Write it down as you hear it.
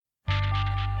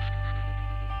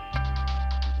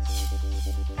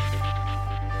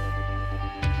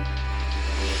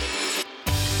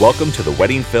Welcome to the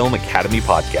Wedding Film Academy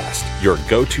podcast, your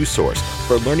go-to source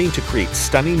for learning to create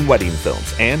stunning wedding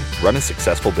films and run a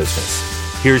successful business.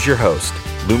 Here's your host,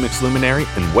 Lumix luminary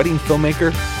and wedding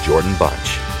filmmaker, Jordan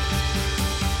Bunch.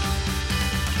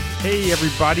 Hey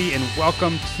everybody, and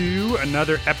welcome to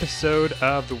another episode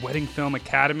of the Wedding Film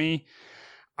Academy.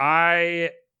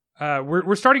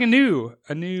 We're starting a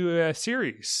new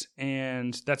series,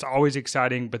 and that's always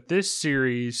exciting. But this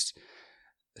series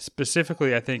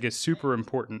specifically, I think, is super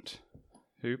important.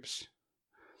 Oops.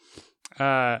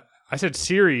 I said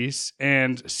series,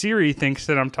 and Siri thinks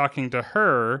that I'm talking to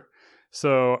her,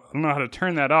 so I don't know how to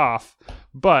turn that off.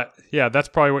 But yeah, that's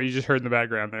probably what you just heard in the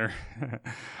background there.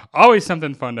 Always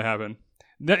something fun to happen.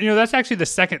 That's actually the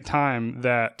second time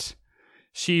that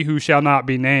she who shall not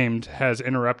be named has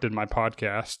interrupted my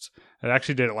podcast. I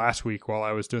actually did it last week while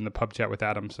I was doing the pub chat with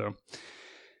Adam.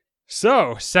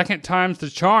 So second time's the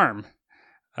charm.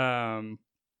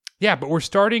 But we're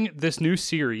starting this new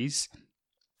series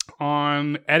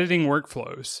on editing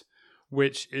workflows,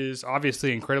 which is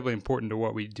obviously incredibly important to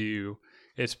what we do.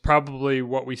 It's probably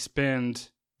what we spend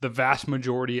the vast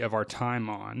majority of our time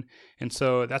on. And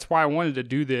so that's why I wanted to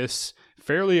do this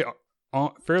fairly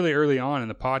early on in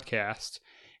the podcast.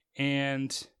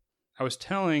 And I was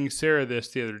telling Sarah this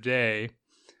the other day,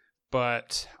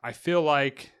 but I feel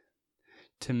like,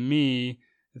 to me,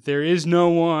 there is no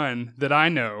one that I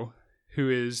know who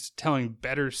is telling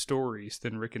better stories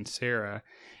than Rick and Sarah.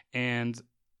 And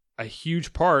a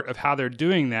huge part of how they're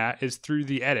doing that is through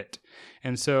the edit.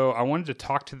 And so I wanted to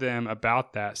talk to them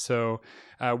about that. So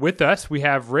with us, we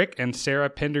have Rick and Sarah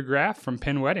Pendergraph from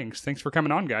Penn Weddings. Thanks for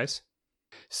coming on, guys.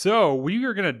 So we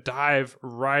are going to dive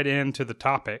right into the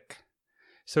topic.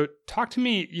 So talk to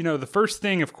me, the first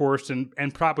thing, of course,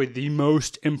 and probably the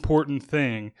most important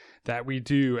thing that we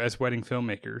do as wedding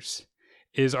filmmakers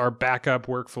is our backup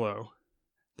workflow.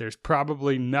 There's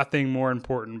probably nothing more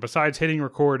important, besides hitting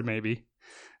record maybe,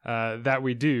 that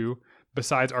we do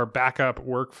besides our backup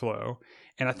workflow.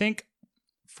 And I think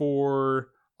for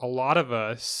a lot of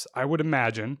us, I would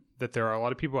imagine that there are a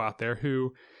lot of people out there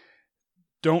who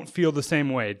don't feel the same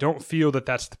way, don't feel that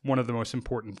that's one of the most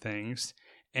important things,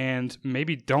 and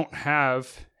maybe don't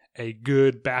have a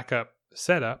good backup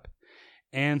setup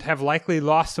and have likely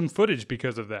lost some footage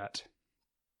because of that.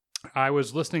 I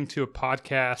was listening to a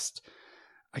podcast.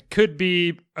 I could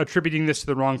be attributing this to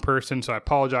the wrong person, so I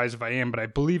apologize if I am, but I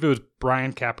believe it was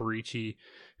Brian Caparici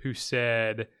who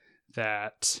said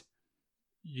that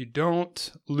you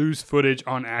don't lose footage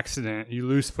on accident, you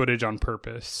lose footage on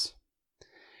purpose.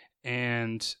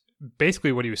 And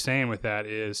basically what he was saying with that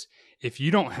is, if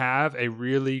you don't have a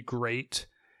really great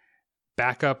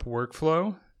backup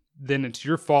workflow, then it's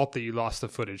your fault that you lost the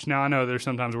footage. Now, I know there's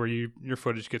sometimes where your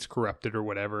footage gets corrupted or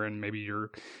whatever, and maybe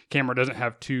your camera doesn't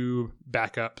have two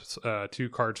backups, two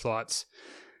card slots.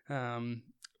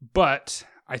 But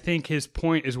I think his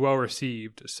point is well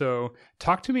received. So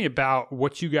talk to me about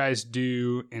what you guys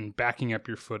do in backing up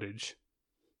your footage.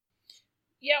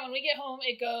 Yeah, when we get home,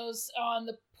 it goes on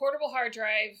the portable hard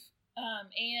drive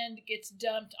and gets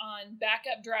dumped on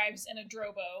backup drives in a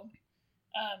Drobo.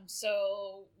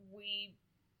 So we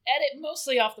edit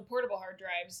mostly off the portable hard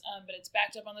drives, but it's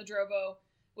backed up on the Drobo,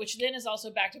 which then is also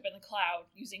backed up in the cloud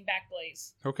using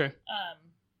Backblaze. Okay.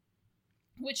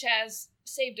 Which has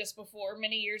saved us before,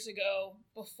 many years ago.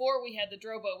 Before we had the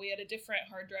Drobo, we had a different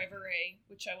hard drive array,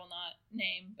 which I will not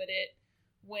name, but it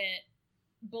went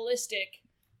ballistic.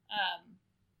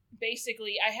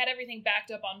 Basically, I had everything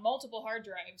backed up on multiple hard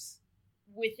drives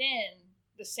within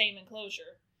the same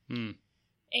enclosure.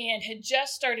 And had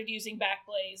just started using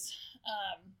Backblaze.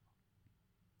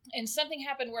 And something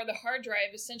happened where the hard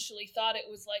drive essentially thought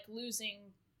it was like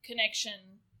losing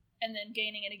connection and then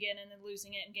gaining it again and then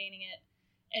losing it and gaining it.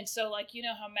 And so,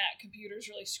 how Mac computers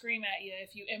really scream at you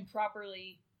if you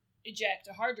improperly eject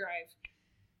a hard drive.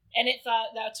 And it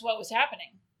thought that's what was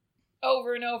happening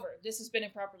over and over. This has been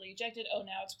improperly ejected. Oh,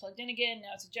 now it's plugged in again.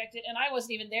 Now it's ejected. And I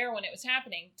wasn't even there when it was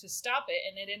happening to stop it.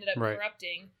 And it ended up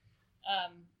corrupting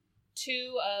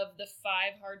 2 of the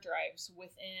 5 hard drives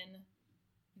within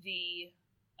the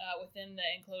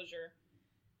enclosure.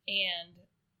 And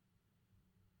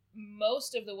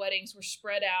most of the weddings were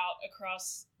spread out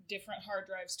across different hard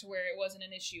drives to where it wasn't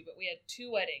an issue. But we had 2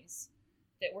 weddings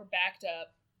that were backed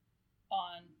up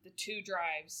on the 2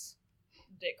 drives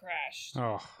that crashed.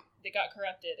 Oh. That got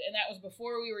corrupted. And that was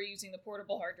before we were using the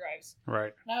portable hard drives.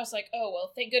 Right. And I was like, oh,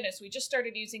 well, thank goodness. We just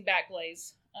started using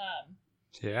Backblaze.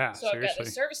 Yeah, so seriously. I've got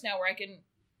this service now where I can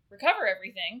recover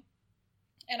everything.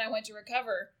 And I went to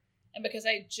recover. And because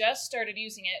I just started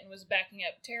using it and was backing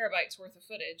up terabytes worth of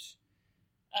footage,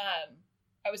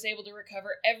 I was able to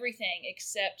recover everything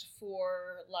except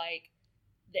for like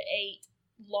the 8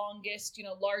 longest,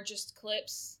 largest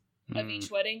clips of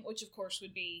each wedding, which of course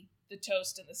would be the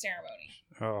toast and the ceremony.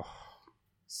 Oh.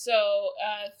 So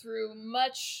through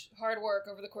much hard work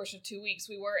over the course of 2 weeks,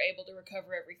 we were able to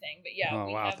recover everything. But yeah,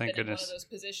 we have been in one of those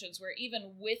positions where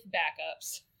even with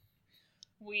backups,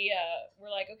 we were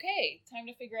like, okay, time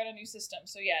to figure out a new system.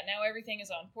 So yeah, now everything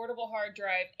is on portable hard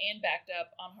drive and backed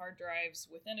up on hard drives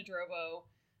within a Drobo,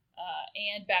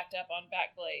 and backed up on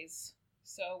Backblaze.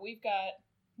 So we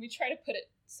try to put it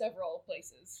several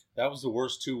places. That was the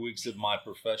worst 2 weeks of my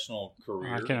professional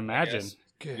career. I can imagine.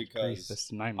 Because that's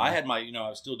a nightmare. I had I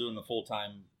was still doing the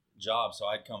full-time job, so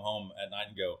I'd come home at night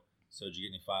and go, so did you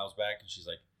get any files back? And she's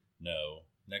like, no.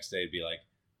 Next day it'd be like,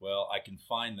 well, I can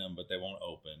find them, but they won't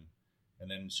open. And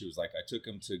then she was like, I took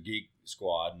them to Geek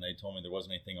Squad, and they told me there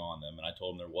wasn't anything on them, and I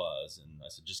told them there was, and I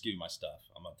said, just give me my stuff.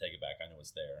 I'm going to take it back. I know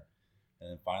it's there. And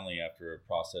then finally, after a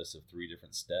process of 3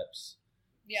 different steps.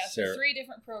 Yeah, Sarah, so 3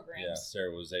 different programs. Yeah,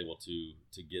 Sarah was able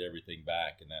to get everything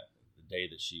back, and that the day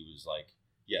that she was like,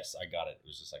 yes, I got it. It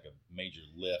was just like a major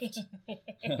lift,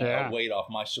 a weight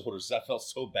off my shoulders. I felt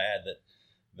so bad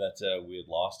that we had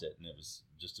lost it, and it was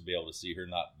just to be able to see her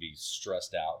not be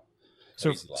stressed out.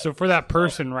 So for that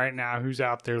person right now who's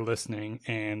out there listening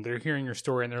and they're hearing your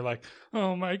story and they're like,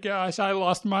 oh my gosh, I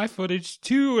lost my footage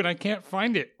too and I can't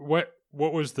find it. What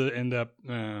was the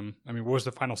what was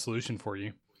the final solution for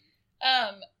you?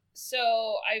 So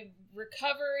I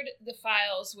recovered the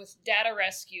files with Data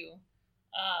Rescue,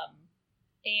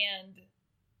 and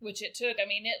which it took,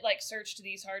 it like searched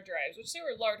these hard drives, which they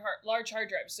were large hard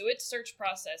drives. So its search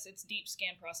process, its deep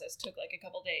scan process took like a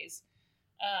couple days.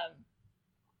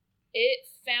 It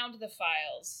found the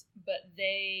files, but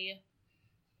they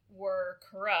were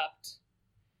corrupt.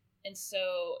 And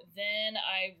so then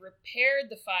I repaired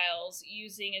the files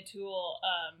using a tool.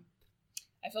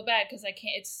 I feel bad because I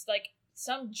can't, it's like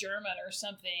some German or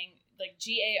something, like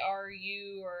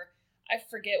GARU, or I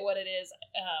forget what it is.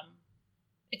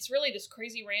 It's really this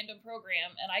crazy random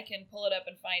program, and I can pull it up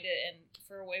and find it, and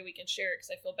for a way we can share it,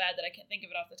 because I feel bad that I can't think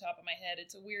of it off the top of my head.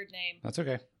 It's a weird name. That's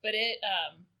okay. But it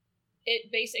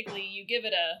basically, you give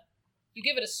it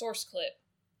a source clip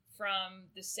from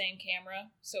the same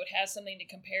camera, so it has something to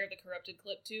compare the corrupted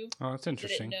clip to. Oh, that's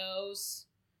interesting. That it knows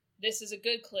this is a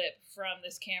good clip from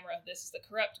this camera, this is the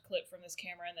corrupt clip from this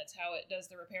camera, and that's how it does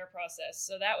the repair process.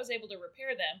 So that was able to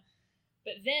repair them.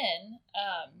 But then,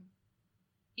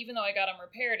 even though I got them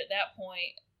repaired at that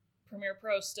point, Premiere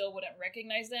Pro still wouldn't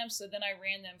recognize them, so then I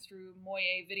ran them through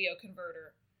Moye Video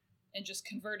Converter and just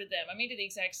converted them. I did the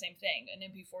exact same thing, an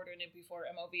MP4 to an MP4,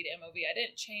 MOV to MOV. I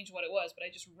didn't change what it was, but I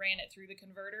just ran it through the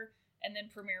converter, and then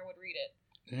Premiere would read it.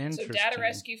 So Data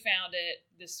Rescue found it,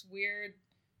 this weird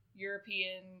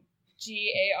European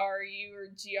GARU or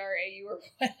GRAU or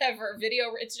whatever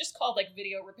video. It's just called like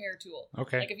Video Repair Tool.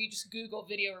 Okay. Like if you just Google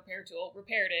Video Repair Tool,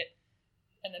 repaired it,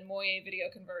 and then Moye Video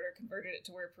Converter converted it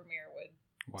to where Premiere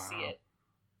would see it.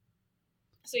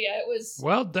 So yeah, it was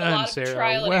well done,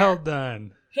 Sarah. Well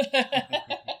done.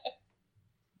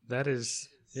 That is,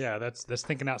 that's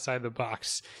thinking outside the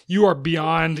box. You are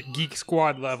beyond Geek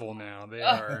Squad level now. They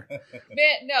are.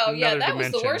 That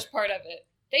was the worst part of it.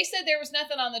 They said there was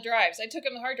nothing on the drives. I took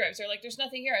them the hard drives. They're like, there's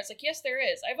nothing here. I was like, yes, there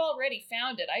is. I've already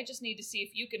found it. I just need to see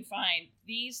if you can find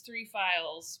these 3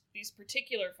 files, these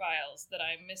particular files that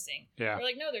I'm missing. Yeah. They're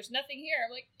like, no, there's nothing here.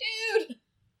 I'm like, dude.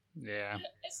 Yeah.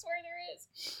 I swear there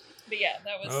is. But yeah,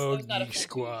 that was not a Geek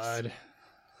Squad.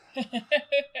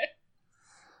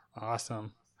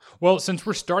 Awesome. Well, since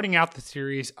we're starting out the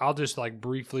series, I'll just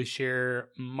briefly share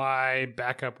my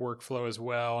backup workflow as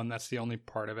well, and that's the only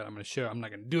part of it I'm going to show. I'm not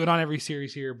going to do it on every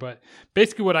series here, but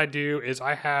basically what I do is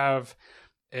I have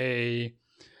a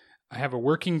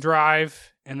working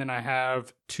drive, and then I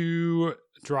have 2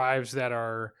 drives that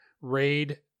are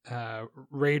RAID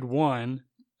 1,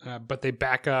 but they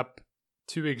back up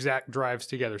 2 exact drives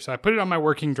together. So I put it on my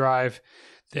working drive,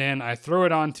 then I throw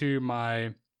it onto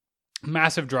my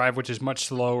massive drive, which is much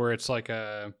slower. It's like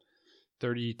a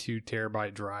 32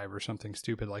 terabyte drive or something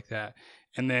stupid like that.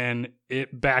 And then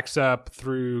it backs up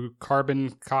through Carbon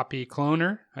Copy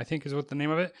Cloner, I think is what the name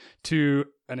of it, to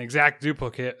an exact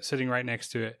duplicate sitting right next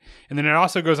to it. And then it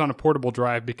also goes on a portable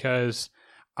drive because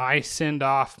I send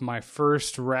off my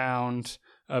first round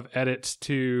of edits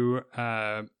to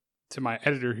my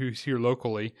editor who's here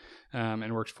locally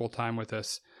and works full time with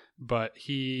us. But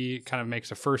he kind of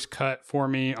makes a first cut for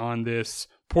me on this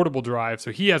portable drive. So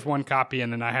he has 1 copy,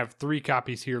 and then I have 3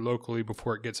 copies here locally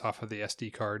before it gets off of the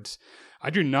SD cards.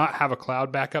 I do not have a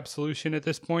cloud backup solution at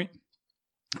this point.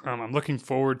 I'm looking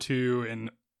forward to,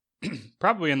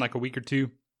 probably in like a week or 2,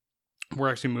 We're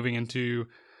actually moving into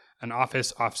an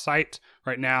office off-site.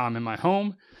 Right now I'm in my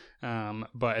home,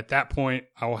 but at that point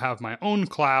I will have my own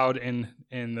cloud in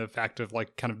the fact of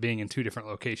like kind of being in two different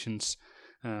locations.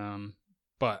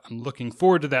 But I'm looking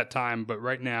forward to that time. But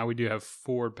right now we do have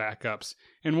 4 backups,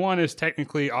 and one is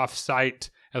technically off-site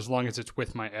as long as it's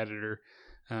with my editor.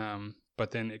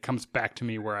 But then it comes back to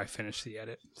me where I finish the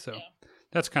edit. So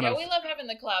that's kind of... we love having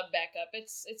the cloud backup.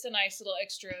 It's a nice little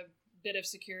extra bit of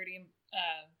security.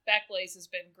 Backblaze has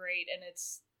been great, and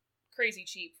it's crazy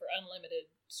cheap for unlimited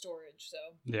storage. So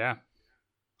yeah,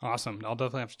 awesome. I'll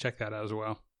definitely have to check that out as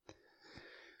well.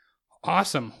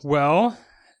 Awesome. Well,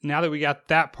 now that we got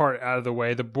that part out of the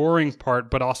way, the boring part,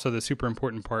 but also the super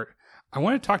important part, I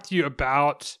want to talk to you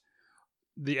about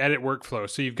the edit workflow.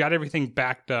 So you've got everything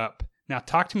backed up. Now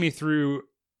talk to me through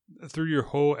your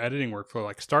whole editing workflow.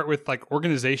 Like start with like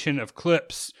organization of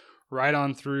clips right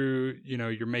on through,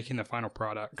 you're making the final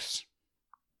products.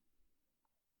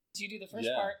 Do you do the first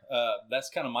part? That's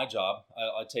kind of my job.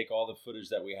 I take all the footage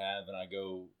that we have and I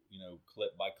go,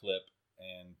 clip by clip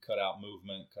and cut out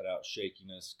movement, cut out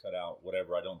shakiness, cut out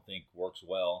whatever I don't think works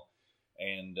well,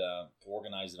 and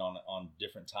organize it on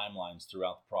different timelines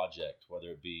throughout the project,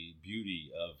 whether it be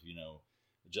beauty of,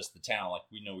 just the town. Like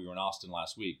we were in Austin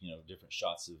last week, different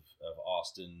shots of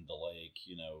Austin, the lake,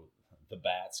 the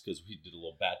bats, because we did a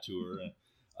little bat tour, and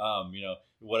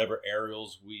whatever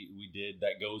aerials we did,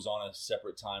 that goes on a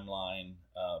separate timeline.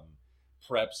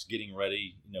 Preps, getting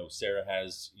ready, Sarah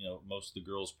has most of the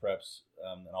girls' preps,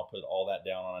 and I'll put all that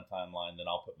down on a timeline. Then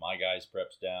I'll put my guys'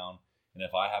 preps down, and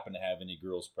if I happen to have any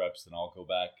girls' preps, then I'll go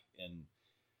back, and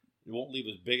it won't leave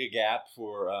as big a gap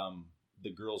for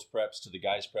the girls' preps to the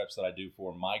guys' preps that I do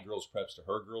for my girls' preps to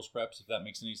her girls' preps, if that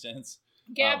makes any sense.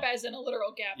 Gap as in a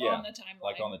literal gap on the timeline.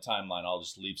 Like on the timeline, I'll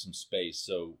just leave some space.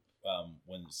 So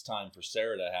when it's time for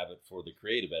Sarah to have it for the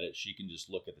creative edit, she can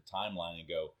just look at the timeline and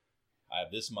go, I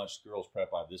have this much girls' prep,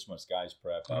 I have this much guys'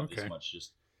 prep, I have this much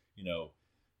just,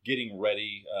 getting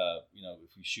ready.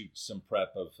 If we shoot some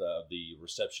prep of the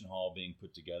reception hall being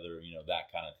put together,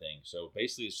 that kind of thing. So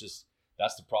basically it's just,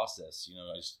 that's the process.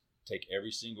 I just take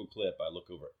every single clip, I look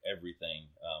over everything,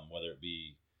 whether it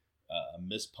be a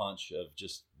mispunch of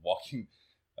just walking.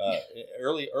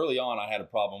 Early on, I had a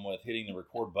problem with hitting the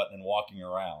record button and walking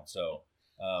around. So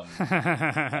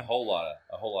a whole lot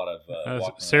of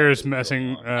walking Sarah's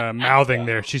mouthing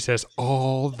there. She says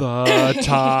all the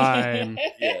time.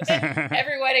 Yes.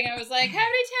 Every wedding, I was like, "How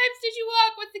many times did you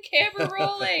walk with the camera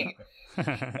rolling?"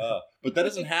 But that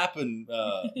doesn't happen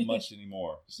much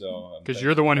anymore. So because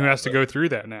you're the one who has to go through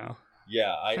that now.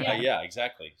 Yeah, yeah,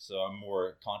 exactly. So I'm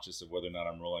more conscious of whether or not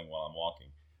I'm rolling while I'm walking.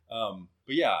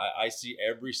 But yeah, I see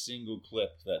every single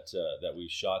clip that we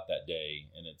shot that day,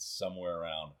 and it's somewhere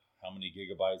around how many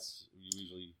gigabytes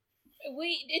usually.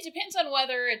 It depends on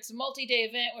whether it's a multi-day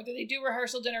event, whether they do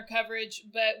rehearsal dinner coverage,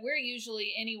 but we're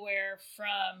usually anywhere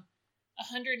from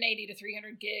 180 to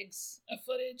 300 gigs of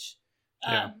footage.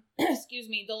 Excuse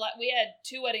me. We had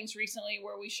 2 weddings recently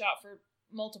where we shot for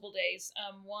multiple days.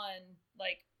 One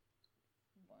like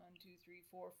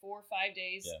 5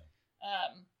 days. Yeah.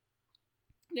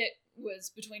 That was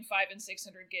between 500 and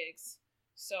 600 gigs.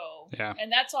 So, and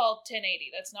that's all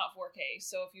 1080. That's not 4K.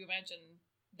 So if you imagine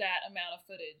that amount of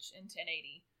footage in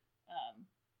 1080,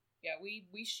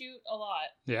 we shoot a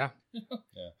lot. Yeah.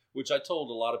 Yeah. Which I told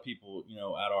a lot of people,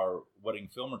 at our wedding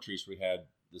film retreats we had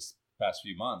this past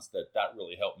few months, that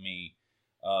really helped me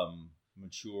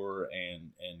mature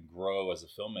and grow as a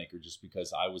filmmaker, just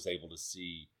because I was able to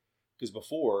see. Because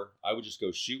before, I would just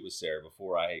go shoot with Sarah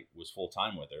before I was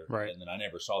full-time with her. Right. And then I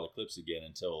never saw the clips again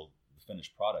until the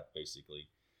finished product, basically.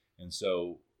 And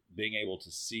so being able to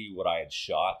see what I had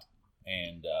shot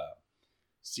and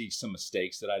see some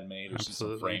mistakes that I'd made, or see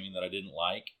some framing that I didn't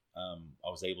like, I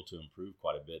was able to improve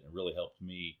quite a bit. And it really helped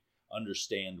me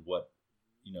understand what,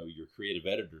 your creative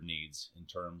editor needs in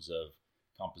terms of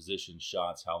composition,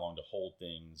 shots, how long to hold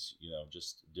things,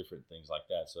 just different things like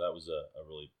that. So that was a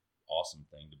really awesome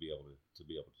thing to be able to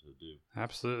do.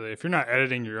 Absolutely. If you're not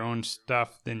editing your own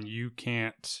stuff, then you're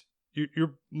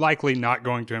likely not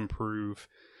going to improve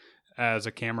as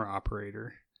a camera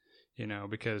operator,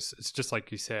 because it's just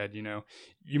like you said,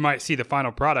 you might see the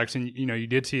final products and, you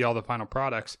did see all the final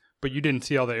products, but you didn't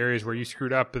see all the areas where you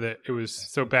screwed up that it was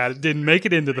so bad it didn't make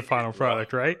it into the final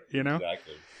product, right?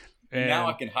 Exactly. And now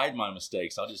I can hide my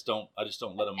mistakes. I just don't let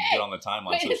them get on the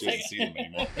timeline so she doesn't see them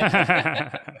anymore.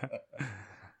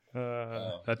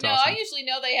 That's no, awesome. I usually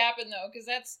know they happen though, because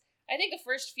I think the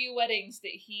first few weddings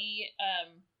that he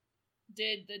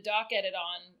did the doc edit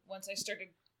on, once I started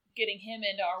getting him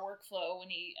into our workflow when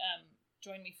he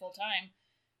joined me full time,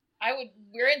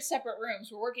 we're in separate rooms.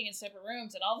 We're working in separate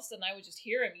rooms, and all of a sudden I would just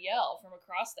hear him yell from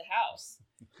across the house.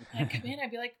 And I'd come in,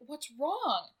 I'd be like, "What's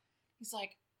wrong?" He's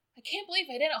like, "I can't believe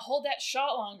I didn't hold that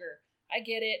shot longer. I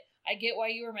get it. I get why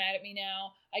you were mad at me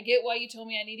now. I get why you told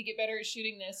me I need to get better at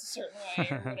shooting this a certain way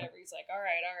or whatever." He's like, all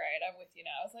right, I'm with you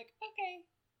now. I was like, okay.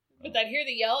 But I'd hear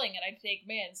the yelling and I'd think,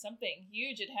 man, something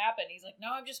huge had happened. He's like,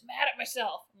 no, I'm just mad at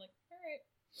myself. I'm like, all right.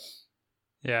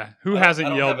 Yeah. Who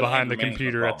hasn't yelled behind the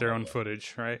computer at their own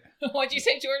footage, right? What'd you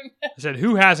say, Jordan? I said,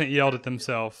 who hasn't yelled at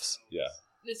themselves? Yeah.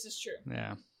 This is true.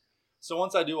 Yeah. So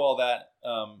once I do all that,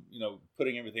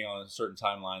 putting everything on a certain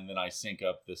timeline, then I sync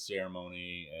up the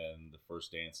ceremony and the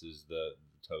first dances, the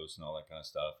toast and all that kind of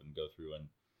stuff, and go through and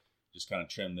just kind of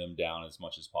trim them down as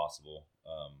much as possible,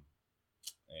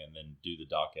 and then do the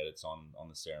doc edits on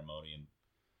the ceremony and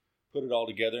put it all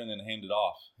together, and then hand it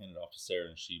off to Sarah,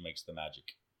 and she makes the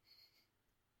magic.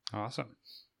 Awesome.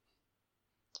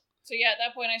 So yeah, at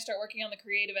that point I start working on the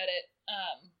creative edit,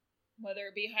 whether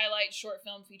it be highlight, short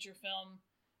film, feature film.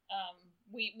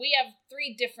 We have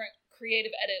 3 different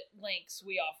creative edit links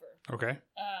we offer. Okay.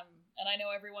 And I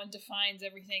know everyone defines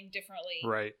everything differently.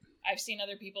 Right. I've seen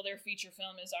other people, their feature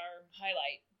film is our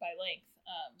highlight by length.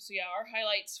 So yeah, our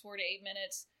highlight's 4 to 8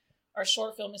 minutes. Our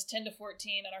short film is 10 to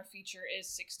 14, and our feature is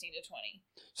 16 to 20.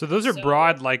 So those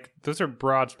are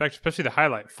broad specs, especially the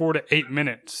highlight, 4 to 8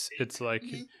 minutes. It's like,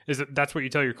 that's what you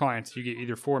tell your clients. You get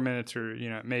either 4 minutes or,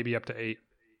 maybe up to 8.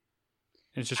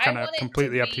 It's just kind of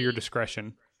completely up to your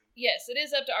discretion. Yes, it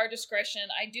is up to our discretion.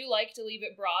 I do like to leave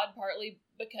it broad, partly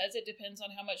because it depends on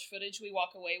how much footage we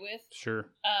walk away with. Sure.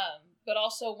 But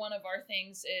also one of our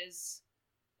things is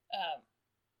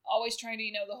always trying to,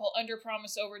 the whole under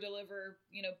promise, over deliver,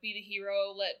 be the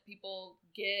hero, let people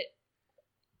get,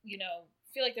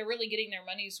 feel like they're really getting their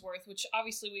money's worth, which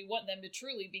obviously we want them to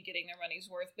truly be getting their money's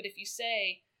worth. But if you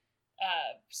say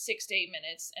 6 to 8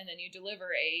 minutes and then you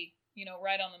deliver a,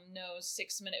 right on the nose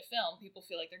 6-minute film, people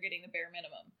feel like they're getting the bare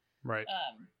minimum. Right.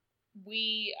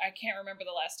 I can't remember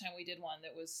the last time we did one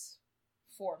that was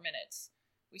 4 minutes.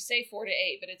 We say 4 to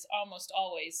 8, but it's almost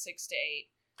always 6 to 8.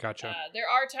 Gotcha. There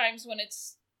are times when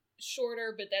it's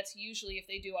shorter, but that's usually if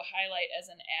they do a highlight as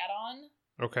an add-on.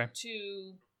 Okay.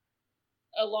 To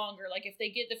a longer, like if they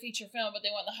get the feature film, but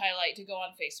they want the highlight to go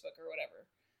on Facebook or whatever.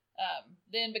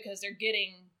 Then because they're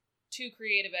getting 2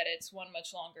 creative edits, one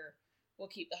much longer, we'll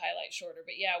keep the highlight shorter.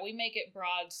 But yeah, we make it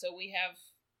broad so we have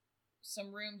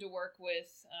some room to work with.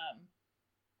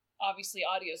 Obviously,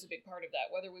 audio is a big part of that.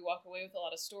 Whether we walk away with a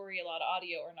lot of story, a lot of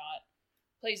audio or not,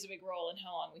 plays a big role in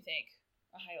how long we think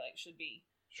a highlight should be.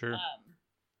 Sure.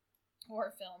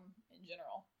 Or a film in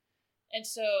general. And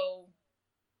so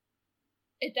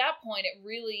at that point, it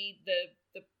really,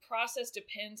 the process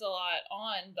depends a lot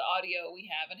on the audio we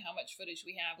have and how much footage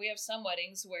we have. We have some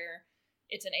weddings where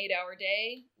it's an 8-hour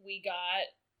day. We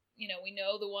got, we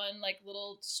know the one like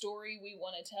little story we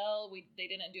want to tell. They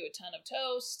didn't do a ton of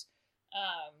toast.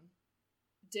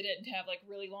 Didn't have like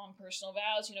really long personal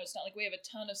vows. It's not like we have a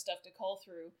ton of stuff to cull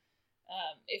through.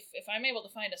 If I'm able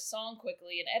to find a song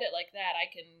quickly and edit like that, I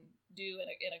can do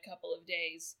in a couple of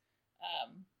days.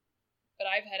 But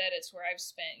I've had edits where I've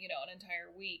spent, an entire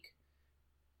week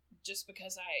just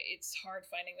because it's hard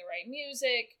finding the right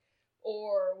music,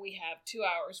 or we have 2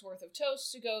 hours worth of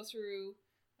toast to go through.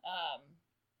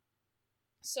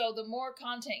 So the more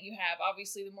content you have,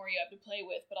 obviously the more you have to play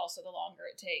with, but also the longer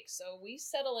it takes. So we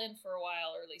settle in for a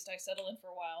while, or at least I settle in for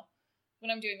a while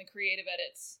when I'm doing the creative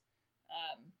edits,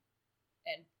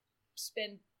 and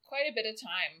spend quite a bit of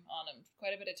time on them,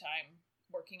 quite a bit of time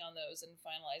working on those and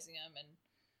finalizing them.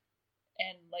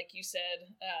 And like you said,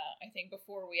 I think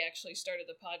before we actually started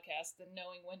the podcast, the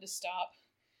knowing when to stop.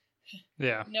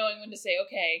 Yeah. Knowing when to say,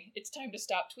 okay, it's time to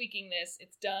stop tweaking this.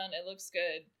 It's done. It looks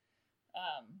good.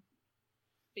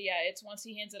 But yeah, it's once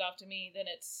he hands it off to me, then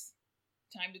it's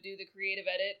time to do the creative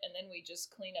edit, and then we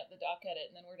just clean up the doc edit,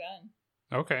 and then we're done.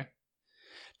 Okay.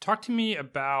 Talk to me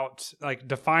about,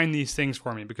 define these things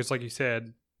for me, because like you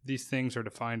said, these things are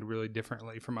defined really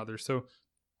differently from others. So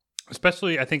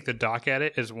especially, I think the doc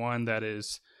edit is one that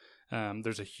is,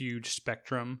 there's a huge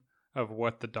spectrum of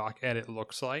what the doc edit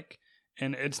looks like.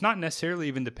 And it's not necessarily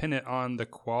even dependent on the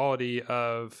quality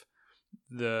of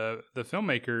the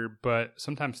filmmaker, but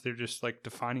sometimes they're just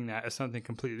defining that as something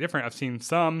completely different. I've seen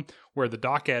some where the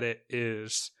doc edit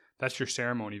that's your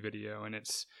ceremony video, and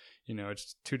it's,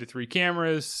 it's 2 to 3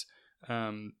 cameras,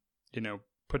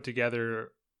 put together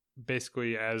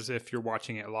basically as if you're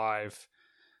watching it live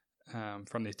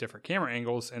from these different camera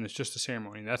angles, and it's just a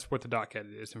ceremony. That's what the doc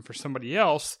edit is. And for somebody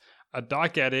else, a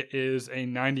doc edit is a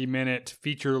 90-minute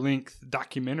feature-length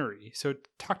documentary. So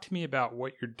talk to me about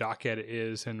what your doc edit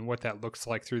is and what that looks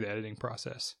like through the editing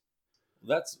process.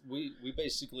 We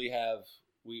basically have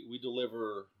we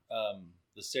deliver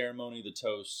the ceremony, the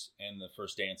toasts, and the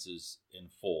first dances in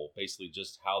full. Basically,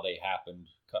 just how they happened,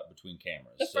 cut between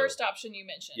cameras. The first option you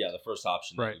mentioned. Yeah, the first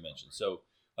option Right. that you mentioned. So,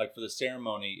 like for the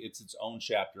ceremony, it's its own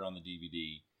chapter on the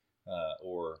DVD,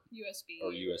 or USB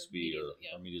or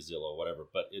yeah. Mediazilla, whatever.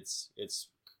 But it's a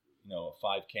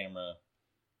 5-camera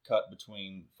cut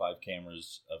between 5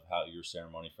 cameras of how your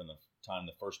ceremony from the time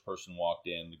the first person walked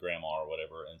in, the grandma or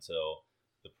whatever, until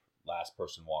the last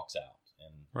person walks out.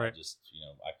 And Right. I just,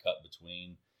 I cut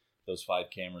between those 5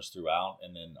 cameras throughout.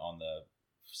 And then on the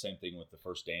same thing with the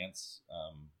first dance,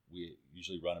 we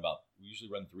usually run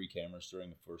 3 cameras during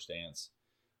the first dance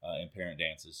and parent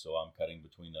dances. So I'm cutting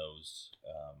between those.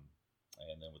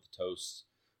 And then with the toasts,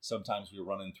 sometimes we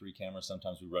run in 3 cameras,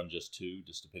 sometimes we run just 2,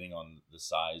 just depending on the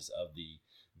size of the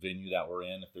venue that we're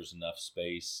in. If there's enough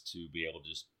space to be able to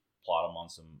just plot them on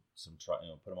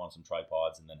put them on some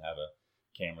tripods, and then have a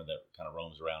camera that kind of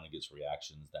roams around and gets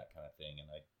reactions, that kind of thing. And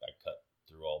I cut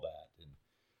through all that. And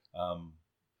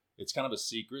it's kind of a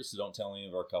secret, so don't tell any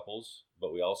of our couples.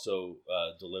 But we also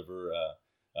deliver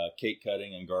cake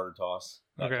cutting and garter toss,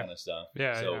 that kind of stuff.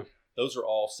 Yeah. So those are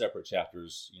all separate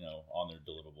chapters, on their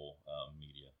deliverable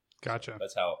media. Gotcha. So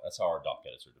that's how our doc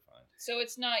edits are defined. So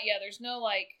it's not, there's no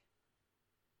like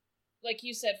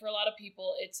you said, for a lot of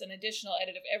people, it's an additional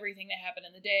edit of everything that happened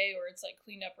in the day, or it's like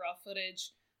cleaned up raw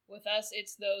footage. With us,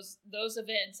 it's those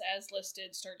events as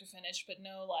listed, start to finish, but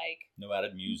no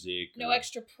added music, no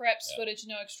extra preps footage,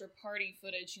 no extra party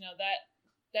footage.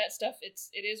 That stuff.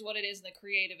 It is what it is in the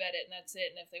creative edit, and that's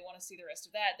it. And if they want to see the rest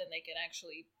of that, then they can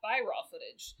actually buy raw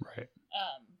footage. Right.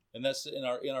 And that's in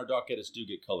our doc edits do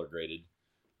get color graded,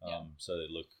 so they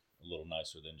look a little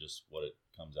nicer than just what it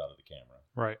comes out of the camera.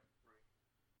 Right.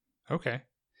 Okay.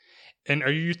 And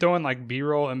are you throwing like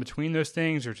B-roll in between those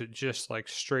things, or is it just like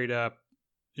straight up,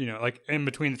 like in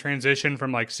between the transition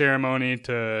from like ceremony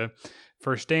to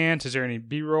first dance? Is there any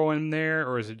B-roll in there,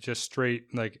 or is it just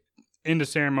straight like into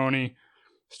ceremony,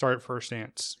 start first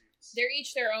dance? They're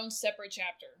each their own separate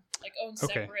chapter, like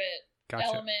separate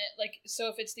element. Like, so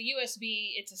if it's the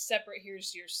USB, it's a separate,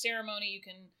 here's your ceremony. You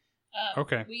can,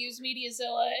 we use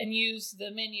Mediazilla and use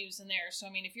the menus in there. So, I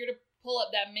mean, if you're to pull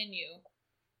up that menu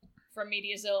from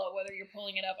Mediazilla, whether you're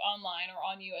pulling it up online or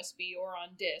on USB or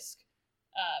on disk,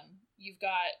 you've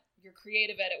got your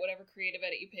creative edit, whatever creative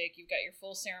edit you pick. You've got your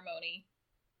full ceremony.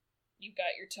 You've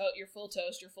got your full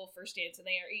toast, your full first dance, and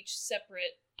they are each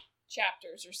separate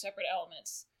chapters or separate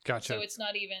elements. Gotcha. So it's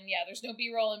not even, there's no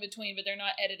B-roll in between, but they're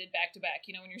not edited back to back.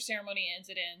 When your ceremony ends,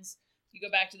 it ends. You go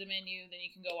back to the menu, then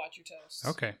you can go watch your toast.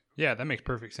 Okay. Yeah, that makes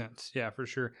perfect sense. Yeah, for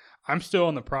sure. I'm still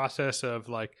in the process of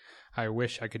like, I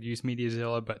wish I could use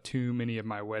Mediazilla, but too many of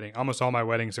my almost all my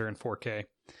weddings are in 4K,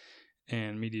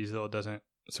 and Mediazilla doesn't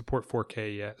support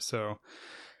 4K yet. So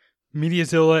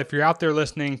Mediazilla, if you're out there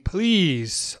listening,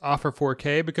 please offer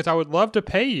 4K, because I would love to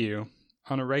pay you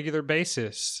on a regular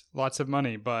basis lots of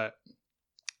money, but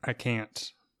I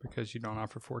can't because you don't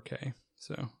offer 4K.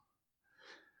 So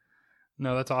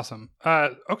no, that's awesome.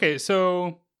 Okay,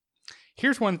 so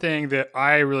here's one thing that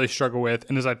I really struggle with,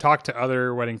 and as I talk to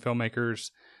other wedding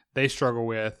filmmakers, they struggle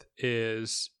with,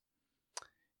 is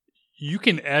you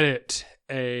can edit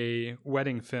a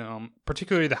wedding film,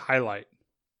 particularly the highlight,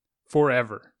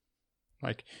 forever.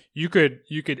 Like you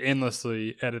could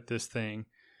endlessly edit this thing,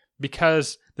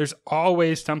 because there's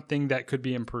always something that could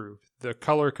be improved. The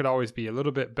color could always be a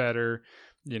little bit better.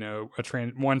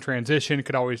 One transition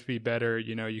could always be better.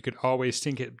 You could always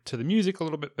sync it to the music a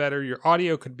little bit better. Your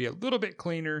audio could be a little bit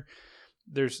cleaner.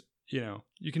 There's,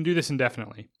 you can do this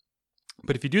indefinitely.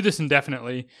 But if you do this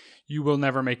indefinitely, you will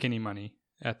never make any money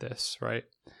at this, right?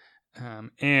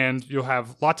 And you'll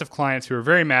have lots of clients who are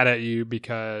very mad at you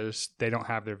because they don't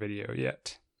have their video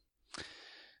yet.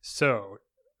 So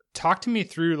talk to me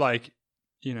through, like,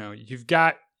 you've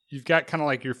got kind of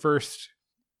like your first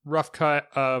rough cut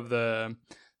of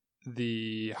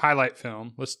the highlight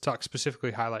film. Let's talk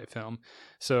specifically highlight film.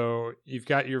 So you've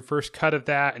got your first cut of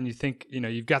that, and you think,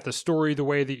 you've got the story the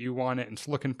way that you want it, and it's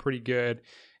looking pretty good.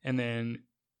 And then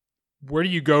where do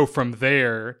you go from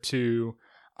there to,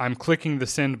 I'm clicking the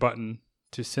send button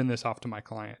to send this off to my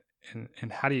client?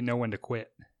 And how do you know when to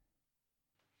quit?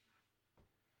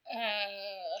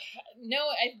 No,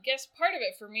 I guess part of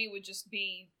it for me would just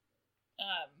be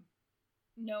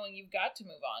knowing you've got to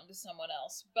move on to someone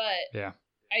else. But yeah,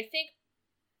 I think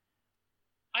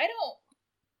I don't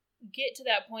get to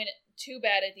that point too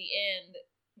bad at the end,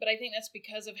 but I think that's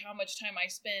because of how much time I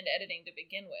spend editing to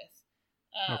begin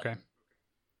with. Okay.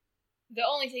 The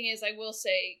only thing is, I will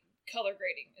say, color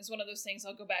grading is one of those things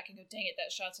I'll go back and go, dang it,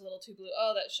 that shot's a little too blue.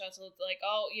 Oh, that shot's a little, like,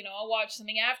 I'll watch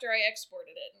something after I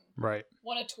exported it and Right.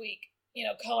 want to tweak,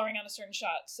 coloring on a certain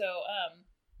shot. So,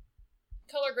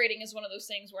 color grading is one of those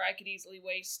things where I could easily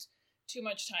waste too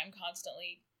much time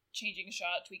constantly changing a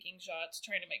shot, tweaking shots,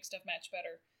 trying to make stuff match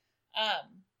better.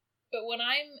 But when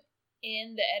I'm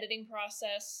in the editing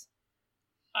process,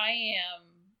 I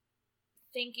am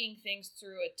thinking things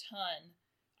through a ton.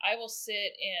 I will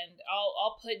sit and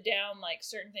I'll put down like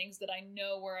certain things that I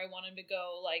know where I want them to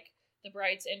go, like the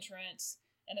bride's entrance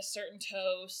and a certain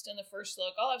toast and the first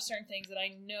look. I'll have certain things that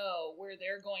I know where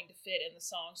they're going to fit in the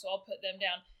song, so I'll put them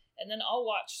down, and then I'll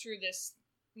watch through this,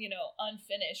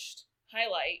 unfinished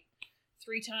highlight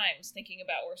 3 times, thinking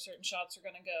about where certain shots are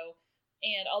going to go.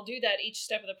 And I'll do that each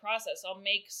step of the process. I'll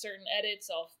make certain edits.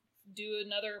 I'll do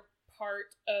another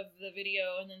part of the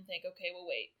video and then think, okay, well,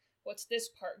 wait, what's this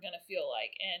part going to feel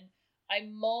like? And I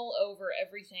mull over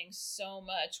everything so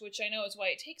much, which I know is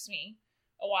why it takes me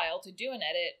a while to do an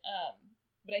edit.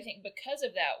 But I think because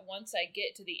of that, once I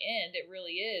get to the end, it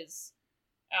really is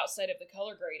outside of the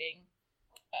color grading.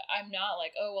 I'm not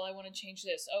like, oh, well, I want to change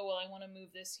this. Oh, well, I want to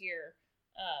move this here.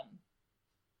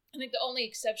 I think the only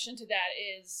exception to that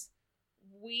is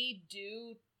we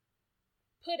do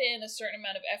put in a certain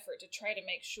amount of effort to try to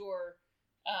make sure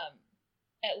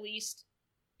at least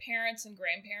parents and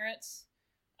grandparents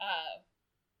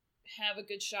have a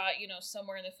good shot,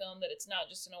 somewhere in the film, that it's not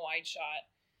just in a wide shot.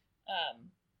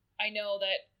 I know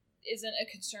that isn't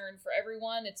a concern for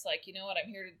everyone. It's like, you know what,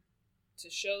 I'm here to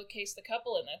showcase the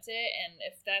couple and that's it. And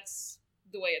if that's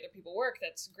the way other people work,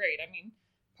 that's great. I mean,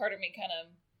 part of me kind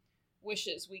of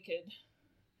wishes we could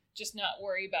just not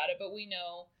worry about it, but we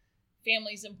know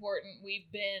family's important. We've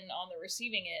been on the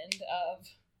receiving end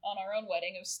on our own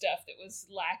wedding of stuff that was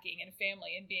lacking in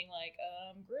family and being like,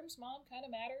 groom's mom kind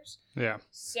of matters. Yeah.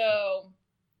 So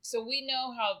we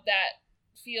know how that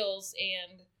feels,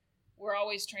 and we're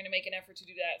always trying to make an effort to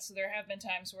do that. So there have been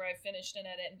times where I've finished an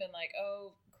edit and been like,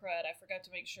 oh, crud, I forgot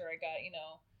to make sure I got,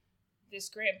 this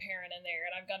grandparent in there,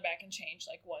 and I've gone back and changed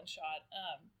like one shot.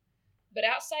 But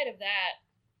outside of that,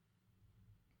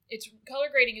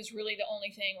 color grading is really the only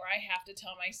thing where I have to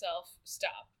tell myself,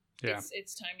 stop. Yeah.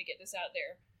 It's time to get this out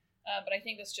there. But I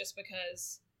think that's just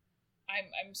because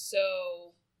I'm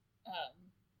so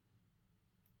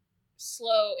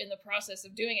slow in the process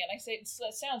of doing it. And I say it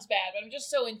sounds bad, but I'm just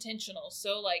so intentional.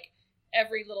 So like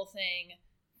every little thing,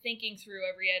 thinking through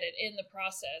every edit in the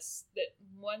process, that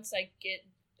once I get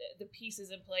the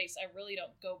pieces in place, I really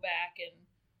don't go back and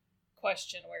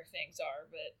question where things are.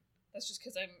 But that's just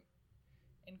because I'm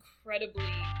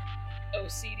incredibly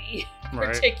OCD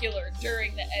particular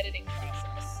during the editing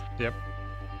process. Yep.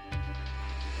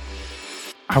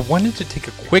 I wanted to take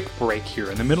a quick break here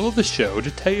in the middle of the show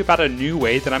to tell you about a new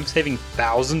way that I'm saving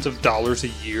thousands of dollars a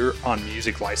year on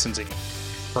music licensing.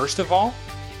 First of all,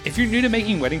 if you're new to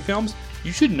making wedding films,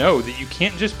 you should know that you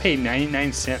can't just pay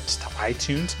 99 cents to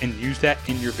iTunes and use that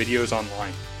in your videos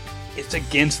online. It's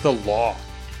against the law,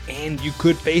 and you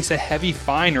could face a heavy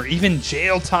fine or even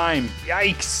jail time.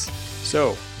 Yikes!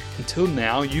 So, until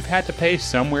now, you've had to pay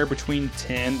somewhere between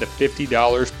 $10 to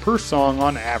 $50 per song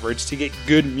on average to get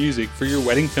good music for your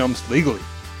wedding films legally.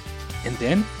 And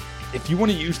then, if you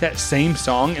want to use that same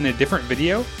song in a different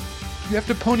video, you have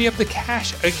to pony up the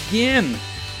cash again.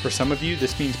 For some of you,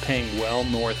 this means paying well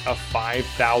north of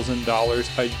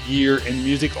 $5,000 a year in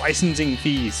music licensing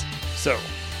fees. So,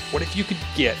 what if you could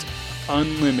get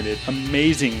unlimited,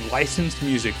 amazing licensed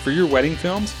music for your wedding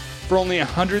films for only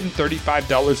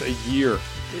 $135 a year?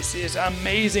 This is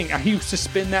amazing. I used to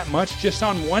spend that much just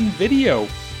on one video.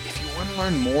 If you want to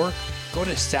learn more, go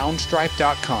to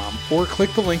soundstripe.com or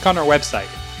click the link on our website.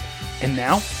 And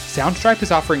now, Soundstripe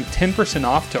is offering 10%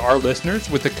 off to our listeners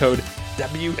with the code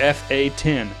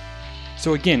WFA10.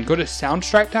 So again, go to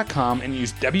soundstripe.com and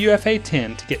use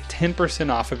WFA10 to get 10%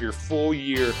 off of your full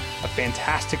year of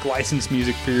fantastic licensed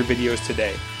music for your videos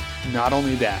today. Not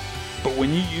only that, but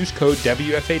when you use code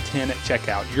WFA10 at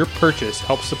checkout, your purchase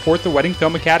helps support the Wedding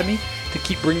Film Academy to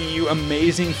keep bringing you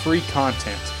amazing free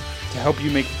content to help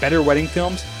you make better wedding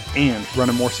films and run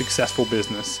a more successful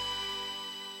business.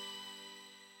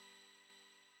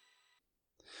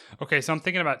 Okay, so I'm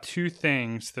thinking about two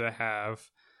things that I have.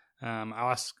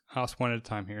 I'll ask one at a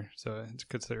time here, so it's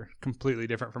because they're completely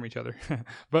different from each other.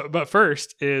 But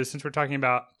first is, since we're talking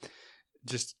about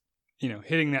just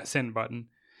hitting that send button,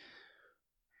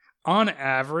 on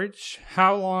average,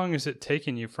 how long is it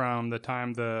taking you from the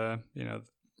time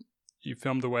you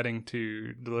filmed the wedding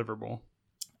to deliverable?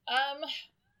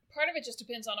 Part of it just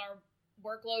depends on our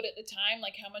workload at the time,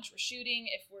 like how much we're shooting.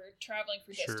 If we're traveling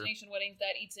for destination weddings,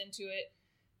 that eats into it.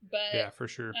 But Yeah, for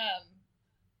sure.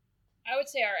 I would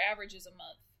say our average is a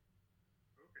month.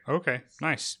 Okay,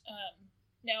 nice.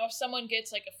 Now, if someone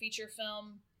gets like a feature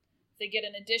film, they get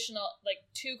an additional like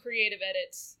 2 creative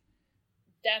edits.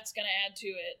 That's going to add to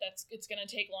it. It's going to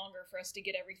take longer for us to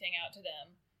get everything out to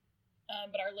them.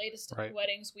 But our latest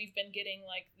weddings, we've been getting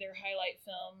like their highlight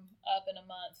film up in a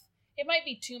month. It might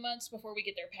be 2 months before we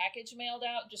get their package mailed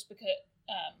out, just because,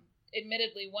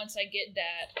 admittedly, once I get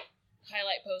that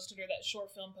highlight posted or that short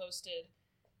film posted,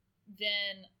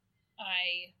 then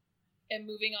I am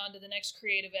moving on to the next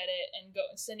creative edit and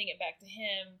sending it back to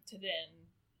him to then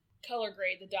color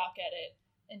grade the doc edit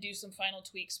and do some final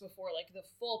tweaks before like the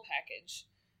full package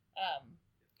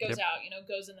goes out,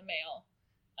 goes in the mail.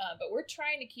 But we're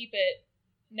trying to keep it,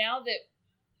 now that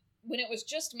when it was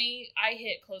just me, I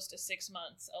hit close to 6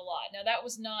 months a lot. Now that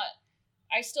was not,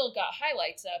 I still got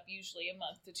highlights up usually a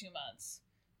month to 2 months.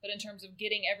 But in terms of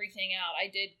getting everything out, I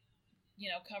did,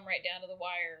 come right down to the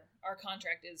wire. Our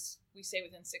contract is, we say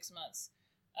within 6 months.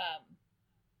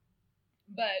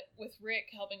 But with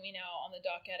Rick helping me now on the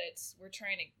doc edits, we're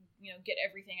trying to, get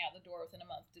everything out the door within a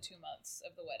month to 2 months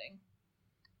of the wedding.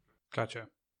 Gotcha.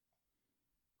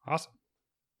 Awesome.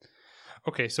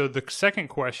 Okay, so the second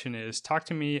question is, talk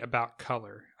to me about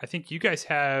color. I think you guys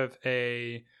have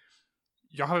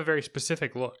y'all have a very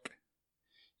specific look.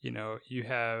 You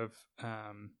have,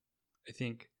 I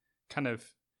think, kind of,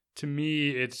 to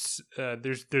me, it's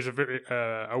there's a very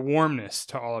a warmness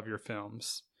to all of your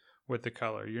films with the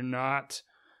color. You're not,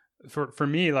 for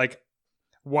me, like,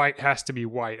 white has to be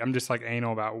white. I'm just like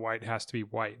anal about white has to be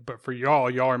white. But for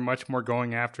y'all are much more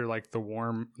going after like the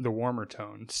warmer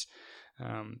tones.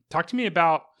 Talk to me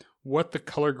about what the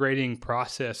color grading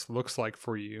process looks like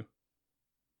for you.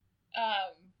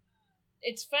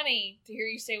 It's funny to hear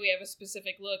you say we have a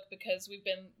specific look, because we've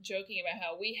been joking about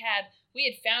how we had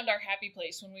found our happy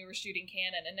place when we were shooting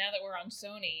Canon, and now that we're on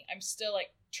Sony, I'm still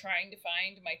like trying to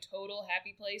find my total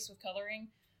happy place with coloring.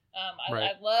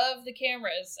 I love the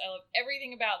cameras. I love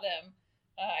everything about them.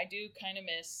 I do kind of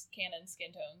miss Canon skin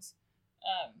tones.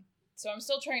 So I'm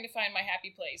still trying to find my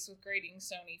happy place with grading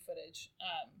Sony footage.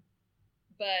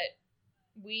 But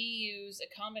we use a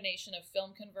combination of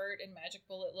Film Convert and Magic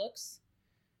Bullet looks.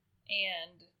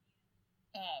 And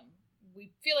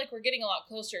we feel like we're getting a lot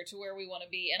closer to where we want to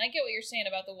be. And I get what you're saying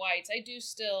about the whites. I do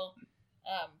still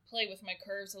play with my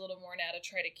curves a little more now to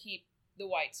try to keep the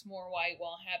whites more white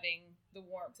while having the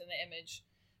warmth in the image.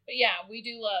 But yeah, we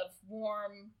do love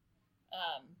warm,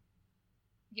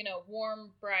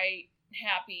 warm, bright,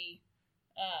 happy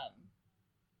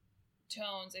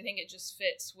tones. I think it just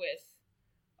fits with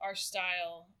our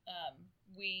style.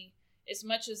 As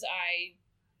much as I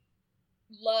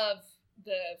love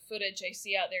the footage I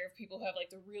see out there of people who have like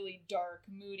the really dark,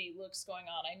 moody looks going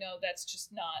on, I know that's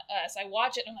just not us. I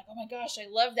watch it and I'm like, oh my gosh,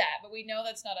 I love that. But we know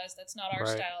that's not us. That's not our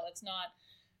style. That's not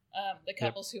the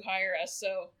couples who hire us.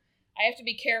 So I have to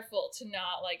be careful to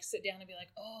not like sit down and be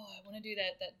like, oh, I want to do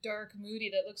that dark,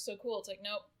 moody, that looks so cool. It's like,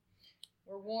 nope,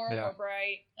 we're warm, we're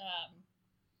bright.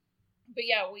 But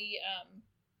yeah, we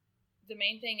the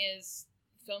main thing is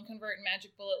Film Convert and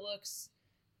Magic Bullet looks.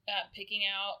 Picking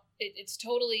out, it's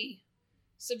totally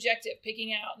subjective,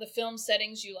 picking out the film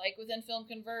settings you like within Film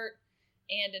Convert,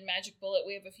 and in Magic Bullet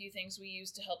we have a few things we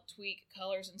use to help tweak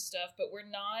colors and stuff, but we're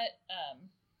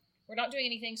not doing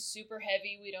anything super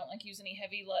heavy. We don't like use any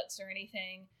heavy LUTs or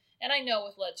anything, and I know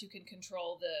with LUTs you can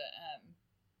control the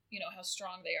how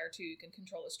strong they are too. You can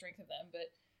control the strength of them,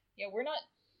 but yeah, we're not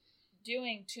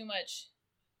doing too much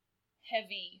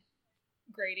heavy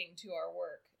grading to our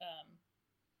work.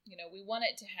 We want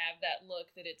it to have that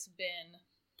look that it's been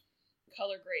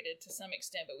color graded to some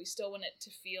extent, but we still want it to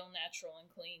feel natural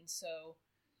and clean. So,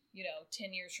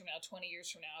 10 years from now, 20 years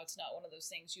from now, it's not one of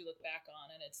those things you look back on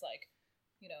and it's like,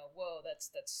 whoa, that's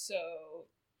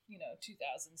so,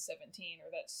 2017,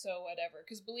 or that's so whatever.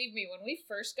 Because believe me, when we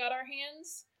first got our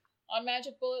hands on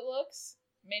Magic Bullet looks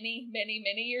many, many,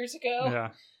 many years ago,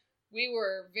 we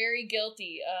were very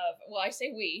guilty of, well, I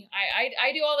say we.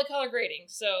 I do all the color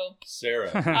grading, so Sarah,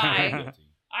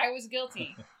 I was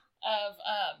guilty of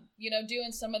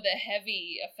doing some of the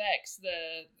heavy effects,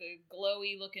 the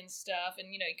glowy looking stuff, and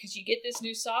because you get this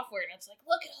new software and it's like,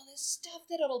 look at all this stuff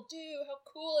that it'll do. How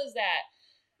cool is that?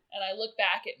 And I look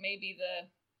back at maybe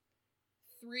the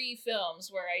 3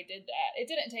 films where I did that. It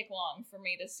didn't take long for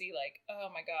me to see like, oh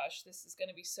my gosh, this is going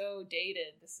to be so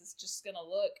dated. This is just going to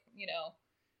look,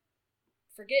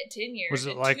 forget 10 years. Was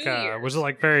it 2 like years. Was it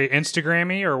like very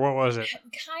Instagrammy, or what was it?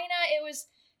 Kinda. It was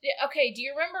okay. Do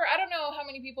you remember? I don't know how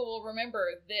many people will remember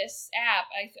this app.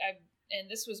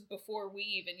 And this was before we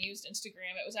even used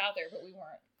Instagram. It was out there, but we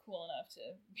weren't cool enough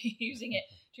to be using it.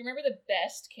 Do you remember the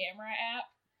Best Camera app?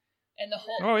 And the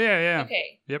whole yeah.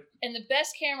 Okay. Yep. And the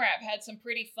Best Camera app had some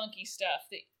pretty funky stuff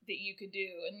that you could do.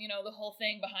 And the whole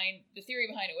thing behind the theory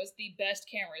behind it was the best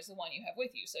camera is the one you have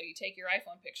with you. So you take your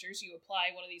iPhone pictures, you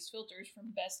apply one of these filters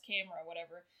from Best Camera or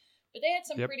whatever. But they had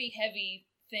some pretty heavy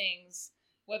things,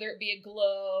 whether it be a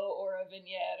glow or a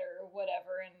vignette or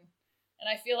whatever. And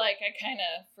I feel like I kind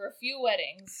of, for a few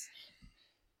weddings,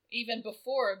 even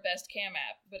before Best Cam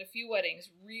app, but a few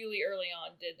weddings really early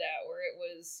on did that, where it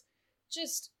was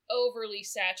just overly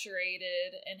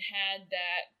saturated and had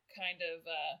that kind of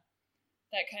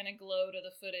glow to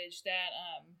the footage. That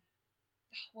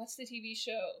what's the TV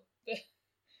show? Dang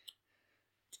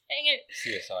it!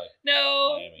 CSI.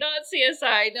 No, Miami. not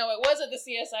CSI. No, it wasn't the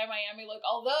CSI Miami look.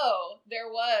 Although there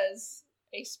was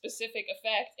a specific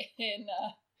effect in.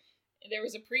 There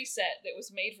was a preset that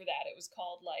was made for that. It was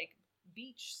called like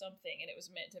Beach something, and it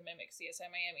was meant to mimic CSI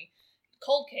Miami.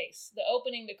 Cold Case. The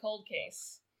opening to Cold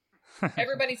Case.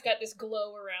 Everybody's got this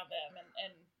glow around them,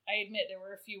 and I admit there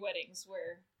were a few weddings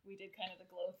where we did kind of the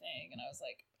glow thing, and I was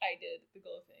like, I did the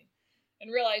glow thing,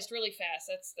 and realized really fast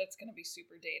that's going to be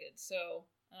super dated. So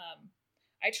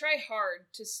I try hard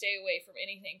to stay away from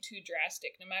anything too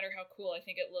drastic, no matter how cool I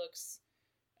think it looks.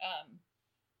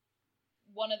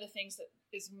 One of the things that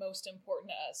is most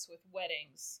important to us with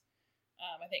weddings,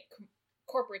 I think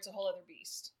corporate's a whole other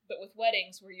beast, but with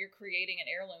weddings where you're creating an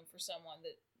heirloom for someone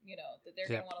that that they're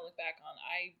going to want to look back on,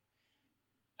 I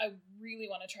really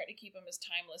want to try to keep them as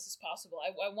timeless as possible.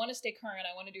 I want to stay current.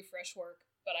 I want to do fresh work,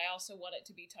 but I also want it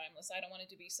to be timeless. I don't want it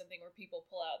to be something where people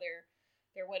pull out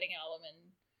their wedding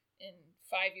album in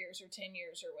 5 years or 10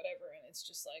 years or whatever, and it's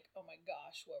just like, oh my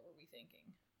gosh, what were we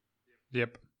thinking?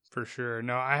 Yep, for sure.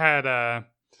 No, I had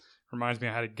reminds me,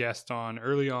 I had a guest on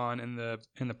early on in the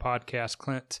podcast,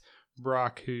 Clint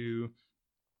Brock, who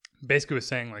basically was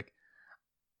saying like,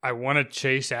 I want to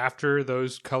chase after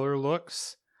those color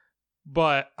looks,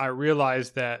 but I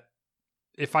realize that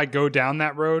if I go down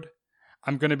that road,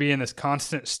 I'm going to be in this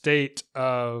constant state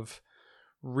of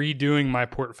redoing my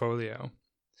portfolio,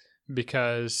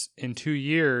 because in 2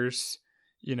 years,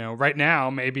 right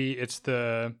now, maybe it's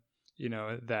the,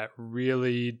 that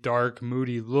really dark,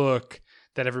 moody look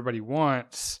that everybody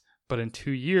wants, but in 2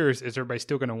 years, is everybody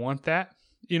still going to want that?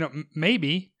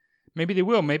 Maybe they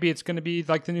will. Maybe it's going to be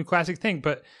like the new classic thing.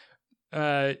 But,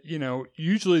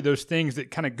 usually those things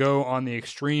that kind of go on the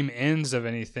extreme ends of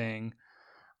anything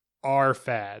are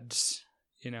fads,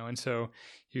 And so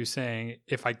he was saying,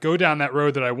 if I go down that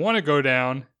road that I want to go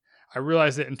down, I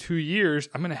realize that in 2 years,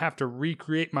 I'm going to have to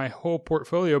recreate my whole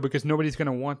portfolio because nobody's going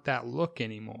to want that look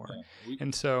anymore.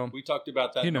 Yeah. We talked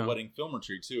about that in the wedding film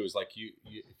retreat too. Is like you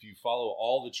if you follow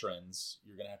all the trends,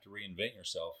 you're going to have to reinvent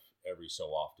yourself every so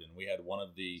often. We had one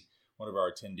of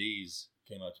our attendees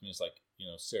came up to me and was like,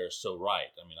 Sarah's so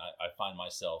right. I mean, I find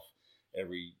myself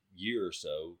every year or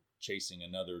so chasing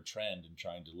another trend and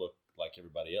trying to look like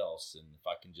everybody else. And if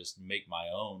I can just make my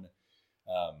own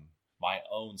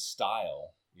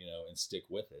style, and stick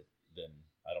with it, then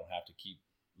I don't have to keep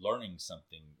learning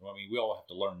something. I mean, we all have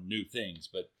to learn new things,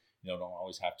 but, don't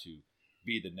always have to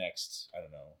be the next, I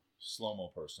don't know, slow-mo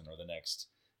person or the next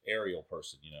aerial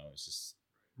person. It's just,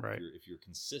 right. If you're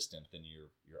consistent, then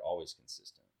you're always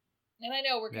consistent. And I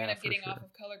know we're kind of getting off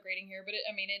of color grading here, but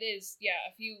it is,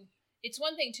 it's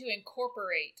one thing to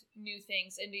incorporate new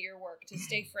things into your work, to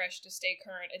stay fresh, to stay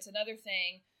current. It's another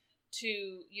thing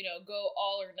to, go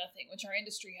all or nothing, which our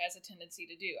industry has a tendency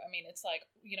to do. I mean, it's like,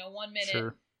 1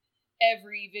 minute,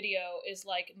 every video is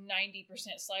like 90%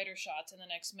 slider shots, and the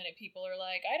next minute people are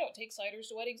like, I don't take sliders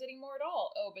to weddings anymore at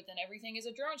all. Oh, but then everything is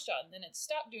a drone shot, and then it's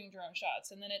stopped doing drone shots,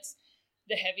 and then it's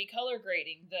the heavy color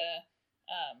grading, the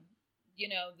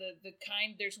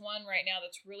kind, there's one right now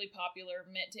that's really popular,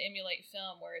 meant to emulate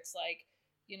film, where it's like,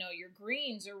 your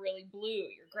greens are really blue,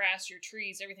 your grass, your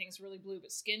trees, everything's really blue,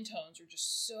 but skin tones are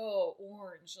just so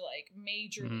orange, like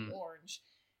majorly orange.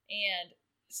 And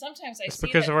sometimes it's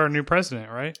because of our new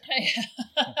president, right?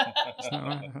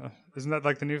 Isn't that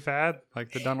like the new fad,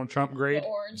 like the Donald Trump grade? The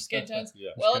orange skin tones.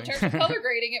 Yeah. Well, in terms of color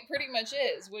grading, it pretty much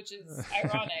is, which is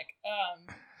ironic.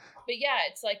 But yeah,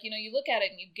 it's like, you look at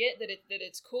it and you get that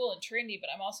it's cool and trendy, but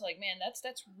I'm also like, man,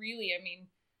 that's really, I mean,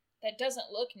 that doesn't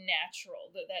look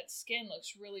natural. That skin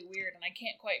looks really weird, and I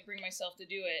can't quite bring myself to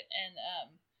do it.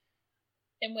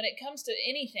 And when it comes to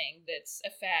anything that's a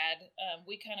fad,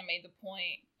 we kind of made the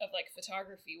point of like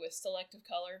photography with selective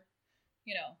color,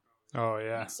 Oh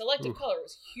yeah. Selective color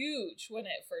was huge when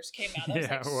it first came out.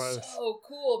 It was so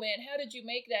cool, man. How did you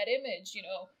make that image?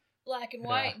 Black and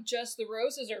white, and just the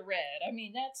roses are red. I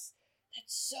mean, that's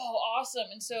so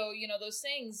awesome. And so, those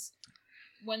things,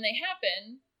 when they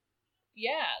happen,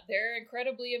 yeah, they're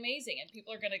incredibly amazing, and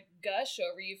people are going to gush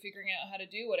over you figuring out how to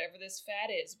do whatever this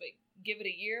fad is, but give it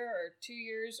a year or 2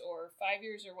 years or 5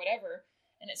 years or whatever,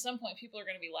 and at some point people are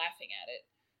going to be laughing at it.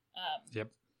 Yep.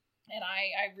 And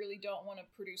I really don't want to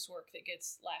produce work that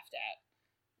gets laughed at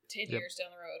 10 years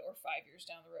down the road or 5 years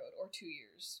down the road or 2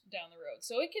 years down the road.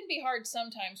 So it can be hard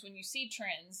sometimes when you see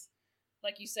trends,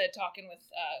 like you said, talking with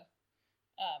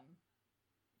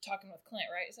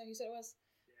Clint, right? Is that who you said it was?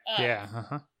 Yeah.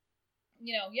 Uh-huh.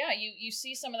 You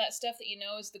see some of that stuff that you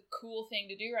know is the cool thing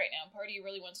to do right now. Part of you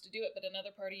really wants to do it, but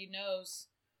another part of you knows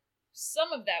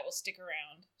some of that will stick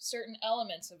around. Certain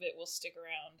elements of it will stick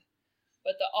around.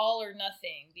 But the all or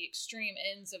nothing, the extreme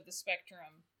ends of the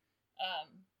spectrum,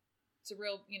 it's a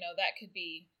real, that could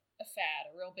be a fad,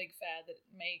 a real big fad that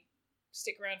may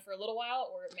stick around for a little while,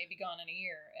 or it may be gone in a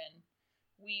year. And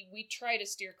we try to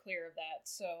steer clear of that.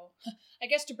 So I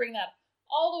guess to bring that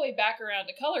all the way back around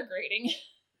to color grading...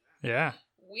 Yeah.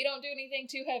 We don't do anything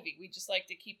too heavy. We just like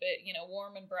to keep it,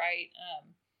 warm and bright,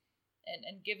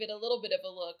 and give it a little bit of a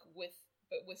look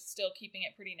but with still keeping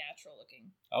it pretty natural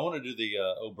looking. I want to do the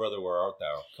 "Oh Brother, Where Art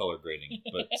Thou" color grading,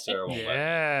 but Sarah won't let me.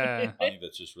 Yeah. I think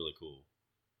that's just really cool.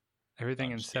 Everything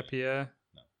in sepia.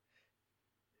 No.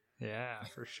 Yeah,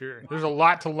 for sure. There's a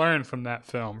lot to learn from that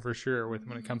film, for sure,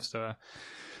 when it comes to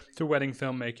wedding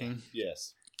filmmaking.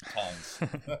 Yes, tons.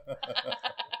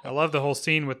 I love the whole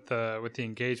scene with the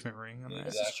engagement ring on that.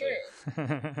 This is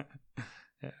true.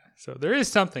 Yeah, so there is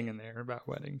something in there about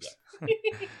weddings.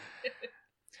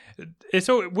 Yeah.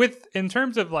 So in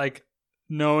terms of like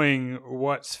knowing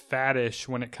what's faddish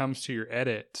when it comes to your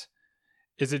edit,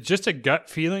 is it just a gut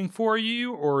feeling for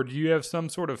you, or do you have some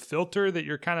sort of filter that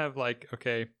you're kind of like,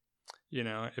 okay,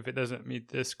 if it doesn't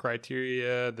meet this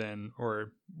criteria, then,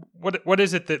 or what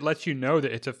is it that lets you know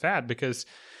that it's a fad? Because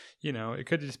it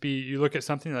could just be you look at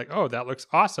something like, oh, that looks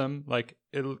awesome. Like,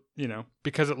 it,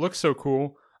 because it looks so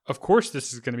cool, of course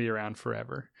this is going to be around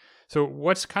forever. So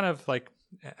what's kind of like,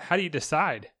 how do you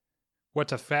decide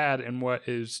what's a fad and what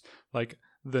is like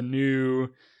the new,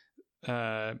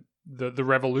 the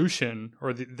revolution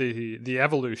or the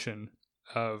evolution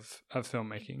of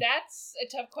filmmaking? That's a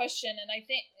tough question. And I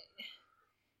think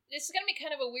this is going to be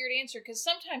kind of a weird answer because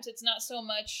sometimes it's not so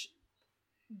much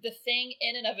the thing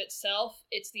in and of itself,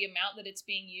 it's the amount that it's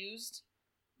being used.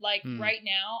 Like right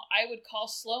now, I would call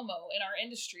slow-mo in our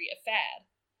industry a fad.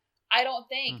 I don't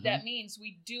think that means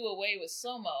we do away with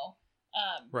slow-mo.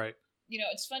 Right.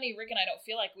 It's funny, Rick and I don't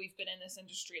feel like we've been in this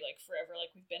industry like forever,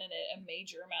 like we've been in it a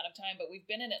major amount of time, but we've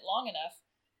been in it long enough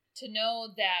to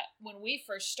know that when we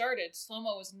first started,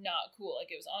 slow-mo was not cool.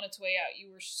 Like it was on its way out. You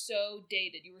were so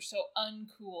dated. You were so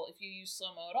uncool if you used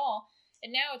slow-mo at all. And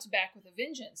now it's back with a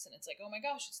vengeance, and it's like, oh my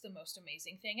gosh, it's the most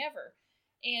amazing thing ever.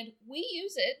 And we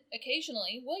use it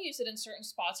occasionally. We'll use it in certain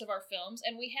spots of our films,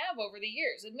 and we have over the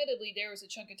years. Admittedly, there was a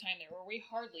chunk of time there where we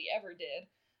hardly ever did.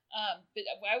 But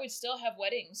I would still have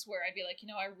weddings where I'd be like,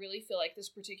 I really feel like this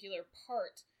particular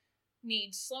part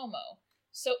needs slow-mo.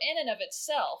 So in and of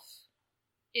itself,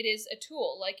 it is a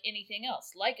tool like anything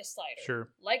else, like a slider, sure,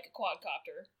 like a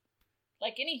quadcopter.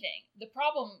 Like anything, the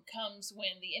problem comes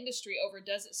when the industry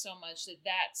overdoes it so much that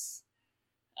that's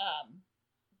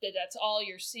all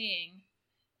you're seeing,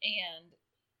 and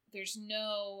there's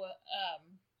no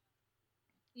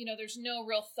there's no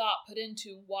real thought put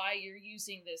into why you're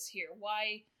using this here.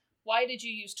 Why did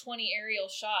you use 20 aerial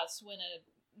shots when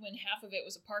half of it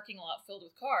was a parking lot filled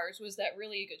with cars? Was that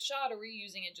really a good shot, or were you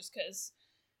using it just because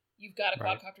you've got a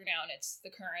quadcopter now and it's the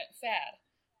current fad?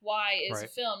 Why is a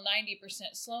film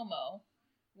 90% slow-mo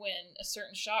when a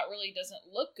certain shot really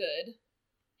doesn't look good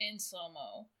in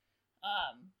slow-mo?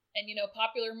 And,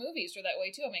 popular movies are that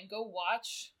way too. I mean, go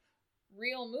watch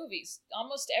real movies.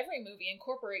 Almost every movie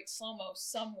incorporates slow-mo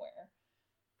somewhere.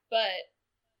 But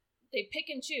they pick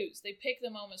and choose. They pick the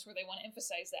moments where they want to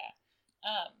emphasize that.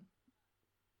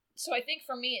 So I think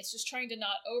for me, it's just trying to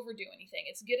not overdo anything.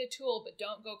 It's get a tool, but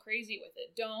don't go crazy with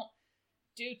it. Don't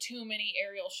do too many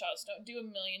aerial shots. Don't do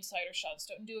 1 million slider shots.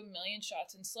 Don't do 1 million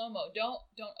shots in slow-mo. Don't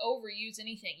overuse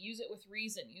anything. Use it with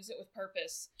reason. Use it with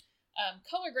purpose.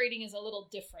 Color grading is a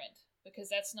little different because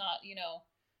that's not,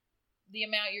 the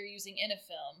amount you're using in a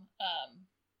film.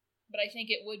 But I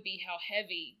think it would be how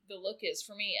heavy the look is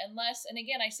for me. Unless, and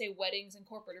again, I say weddings and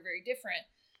corporate are very different.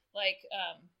 Like,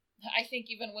 I think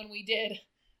even when we did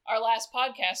our last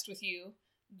podcast with you,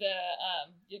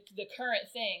 the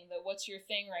current thing, the what's your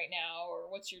thing right now, or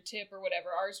what's your tip, or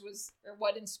whatever, ours was, or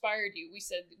what inspired you. We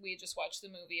said we had just watched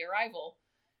the movie Arrival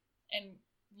and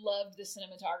loved the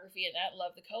cinematography in that,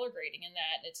 loved the color grading in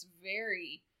that. It's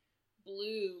very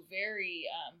blue, very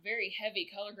heavy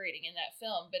color grading in that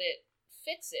film, but it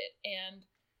fits it. And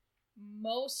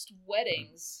most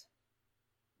weddings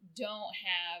don't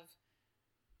have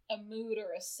a mood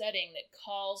or a setting that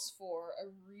calls for a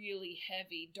really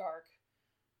heavy, dark,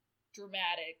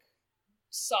 dramatic,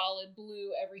 solid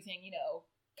blue, everything,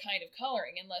 kind of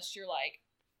coloring, unless you're like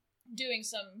doing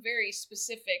some very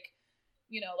specific,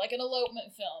 like an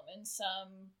elopement film in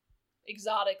some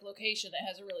exotic location that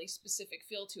has a really specific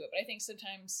feel to it. But I think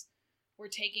sometimes we're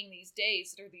taking these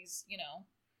days that are these,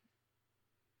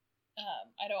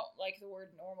 I don't like the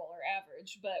word normal or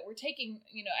average, but we're taking,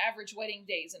 average wedding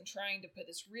days and trying to put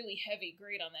this really heavy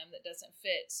grade on them that doesn't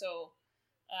fit. So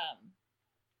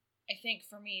I think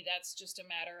for me, that's just a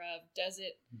matter of,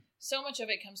 so much of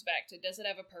it comes back to, does it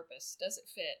have a purpose? Does it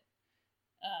fit?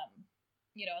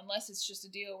 Unless it's just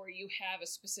a deal where you have a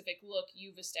specific look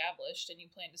you've established and you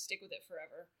plan to stick with it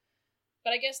forever.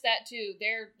 But I guess that too,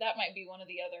 that might be one of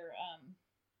the other,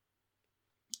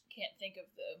 can't think of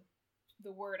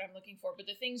the word I'm looking for, but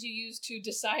the things you use to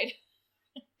decide.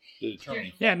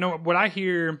 Yeah, no, what I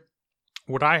hear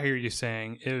you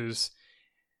saying is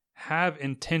have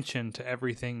intention to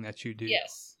everything that you do.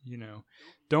 Yes.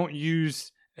 Don't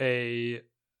use a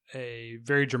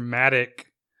very dramatic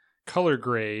color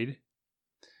grade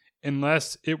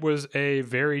unless it was a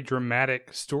very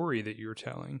dramatic story that you were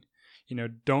telling.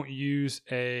 Don't use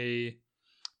a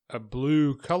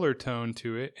blue color tone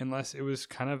to it unless it was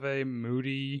kind of a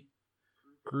moody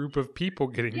group of people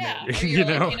getting married. Or you're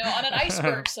on an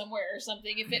iceberg somewhere or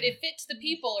something. If it fits the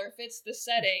people or fits the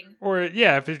setting. Or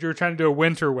if you're trying to do a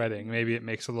winter wedding, maybe it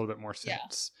makes a little bit more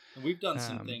sense. Yeah. And we've done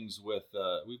some things with.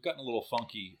 We've gotten a little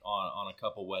funky on a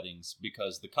couple weddings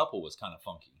because the couple was kind of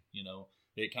funky.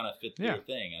 They kind of fit their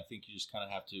thing. I think you just kind of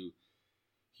have to.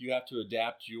 You have to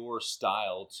adapt your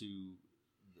style to,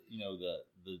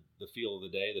 the feel of the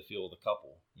day, the feel of the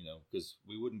couple. Because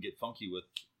we wouldn't get funky with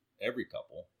every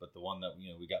couple, but the one that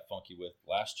we got funky with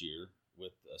last year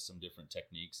with some different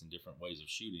techniques and different ways of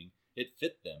shooting, it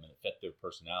fit them and it fit their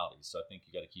personalities. So I think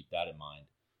you got to keep that in mind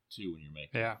too when you're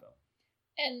making a film.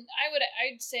 And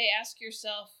I'd say ask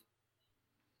yourself,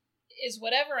 is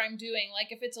whatever I'm doing, like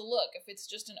if it's a look, if it's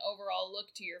just an overall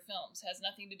look to your films, has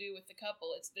nothing to do with the couple,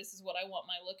 this is what I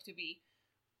want my look to be.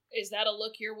 Is that a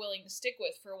look you're willing to stick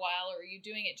with for a while, or are you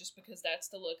doing it just because that's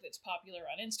the look that's popular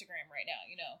on Instagram right now,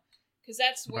 Because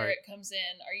that's where it comes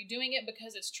in. Are you doing it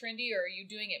because it's trendy, or are you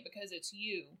doing it because it's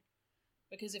you?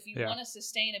 Because if you want to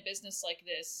sustain a business like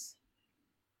this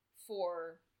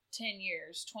for 10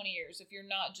 years, 20 years, if you're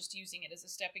not just using it as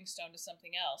a stepping stone to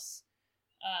something else,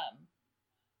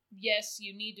 yes,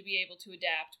 you need to be able to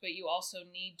adapt, but you also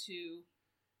need to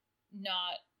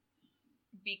not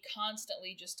be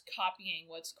constantly just copying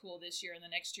what's cool this year and the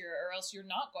next year, or else you're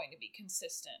not going to be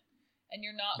consistent. And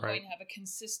you're not going to have a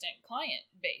consistent client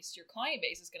base. Your client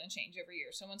base is going to change every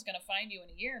year. Someone's going to find you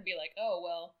in a year and be like, oh,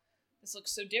 well, this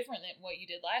looks so different than what you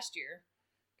did last year,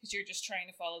 because you're just trying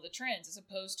to follow the trends as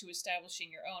opposed to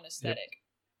establishing your own aesthetic.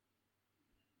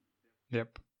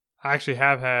 Yep. I actually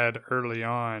have had early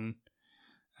on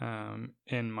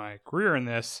in my career in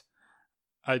this,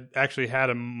 I actually had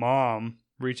a mom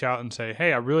reach out and say,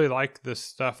 hey, I really like the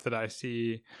stuff that I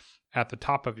see at the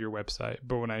top of your website,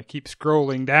 but when I keep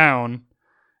scrolling down,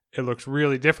 it looks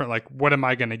really different. Like, what am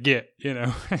I going to get?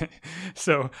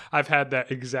 So I've had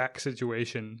that exact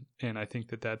situation. And I think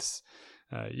that's,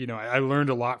 I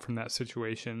learned a lot from that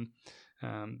situation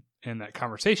and that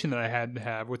conversation that I had to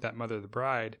have with that mother of the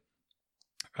bride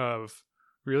of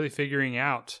really figuring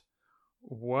out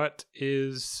what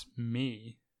is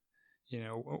me,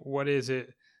 what is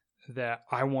it that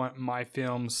I want my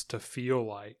films to feel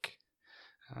like.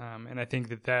 And I think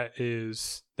that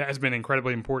has been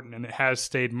incredibly important, and it has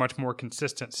stayed much more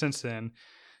consistent since then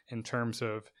in terms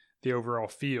of the overall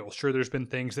feel. Sure, there's been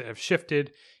things that have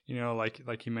shifted,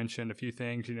 like you mentioned a few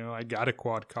things, I got a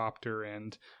quadcopter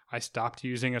and I stopped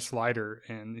using a slider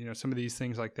and, some of these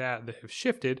things like that have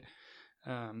shifted.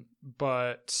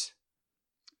 But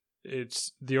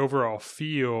it's the overall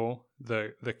feel,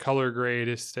 the color grade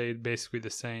has stayed basically the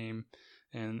same,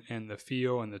 and the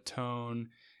feel and the tone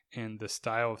and the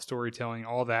style of storytelling,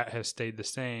 all that has stayed the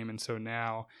same. And so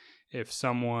now if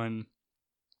someone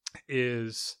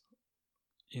is,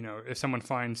 if someone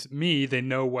finds me, they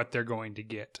know what they're going to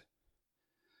get.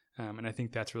 And I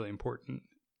think that's really important.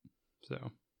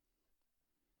 So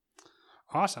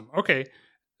awesome. Okay.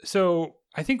 So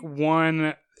I think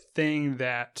one thing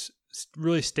that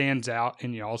really stands out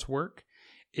in y'all's work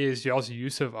is y'all's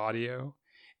use of audio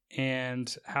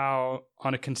and how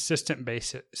on a consistent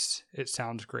basis it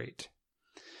sounds great.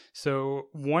 So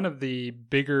one of the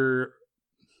bigger,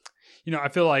 I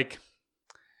feel like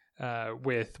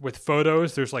with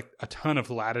photos, there's like a ton of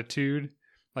latitude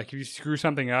Like if you screw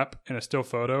something up in a still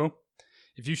photo,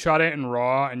 if you shot it in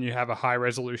RAW and you have a high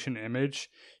resolution image,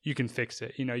 you can fix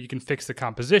it. You can fix the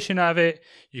composition of it.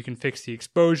 You can fix the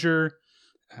exposure.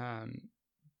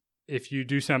 If you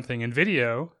do something in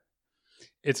video,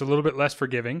 it's a little bit less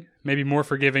forgiving, maybe more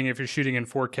forgiving if you're shooting in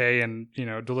 4K and,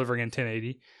 delivering in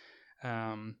 1080.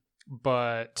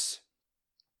 But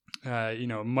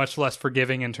much less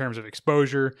forgiving in terms of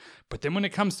exposure. But then when it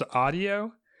comes to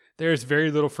audio, there's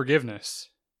very little forgiveness.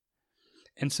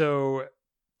 And so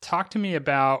talk to me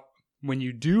about when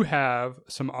you do have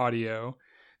some audio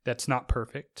that's not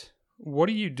perfect, what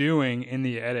are you doing in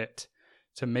the edit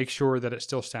to make sure that it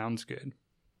still sounds good?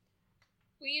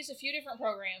 We use a few different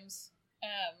programs.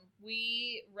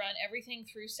 We run everything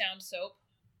through SoundSoap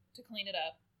to clean it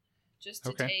up, just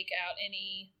to take out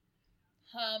any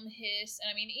hum, hiss,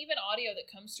 and even audio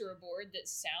that comes through a board that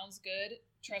sounds good.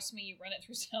 Trust me, you run it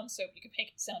through SoundSoap, you can make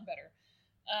it sound better.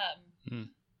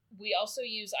 We also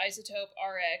use iZotope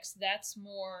RX. That's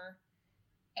more,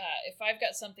 if I've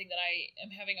got something that I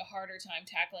am having a harder time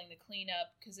tackling the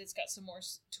cleanup because it's got some more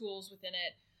tools within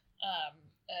it.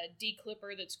 A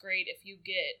declipper that's great if you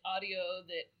get audio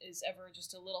that is ever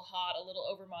just a little hot, a little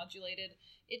overmodulated.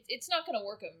 It's not going to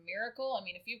work a miracle.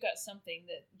 If you've got something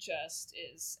that just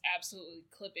is absolutely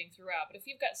clipping throughout, but if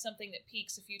you've got something that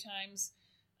peaks a few times,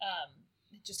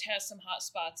 it just has some hot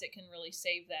spots, it can really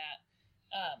save that.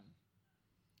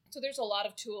 So there's a lot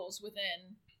of tools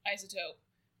within iZotope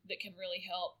that can really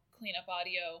help clean up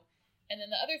audio. And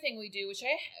then the other thing we do, which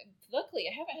luckily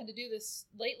I haven't had to do this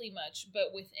lately much,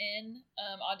 but within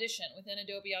within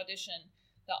Adobe Audition,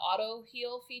 the auto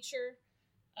heal feature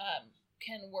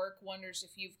can work wonders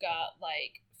if you've got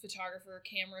like photographer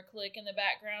camera click in the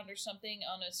background or something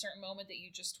on a certain moment that you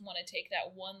just want to take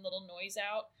that one little noise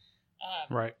out.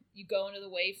 Right. You go into the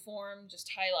waveform,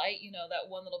 just highlight, that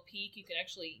one little peak. You can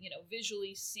actually,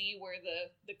 visually see where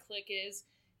the click is,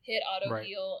 hit auto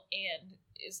heal. And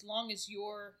as long as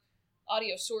your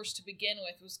audio source to begin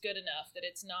with was good enough that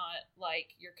it's not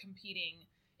like you're competing.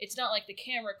 It's not like the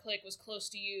camera click was close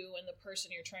to you and the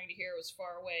person you're trying to hear was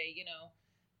far away.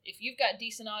 If you've got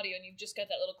decent audio and you've just got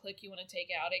that little click you want to take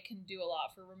out, it can do a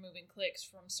lot for removing clicks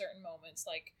from certain moments,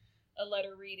 like a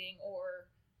letter reading or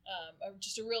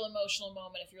just a real emotional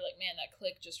moment. If you're like, man, that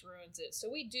click just ruins it.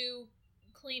 So we do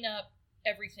clean up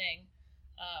everything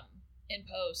in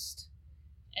post.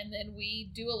 And then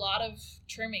we do a lot of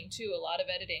trimming too, a lot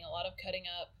of editing, a lot of cutting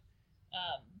up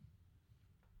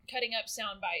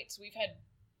sound bites. We've had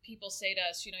people say to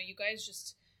us, you guys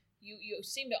just, you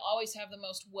seem to always have the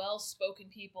most well-spoken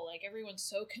people. Like everyone's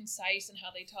so concise in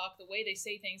how they talk. The way they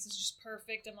say things is just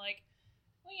perfect. I'm like,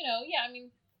 well, yeah,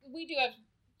 we do have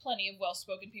plenty of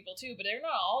well-spoken people too, but they're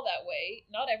not all that way.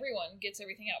 Not everyone gets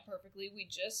everything out perfectly. We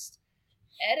just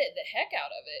edit the heck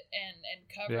out of it and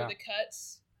cover the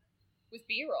cuts with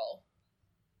B-roll.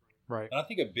 Right. And I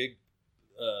think a big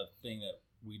thing that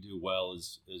we do well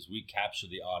is we capture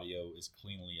the audio as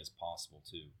cleanly as possible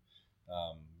too.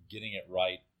 Getting it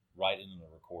right into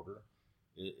the recorder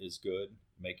is good.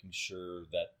 Making sure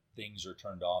that things are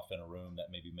turned off in a room that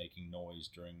may be making noise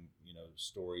during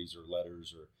stories or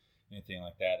letters or anything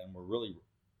like that. And we're really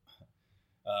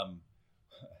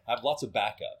have lots of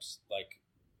backups. Like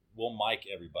we'll mic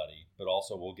everybody, but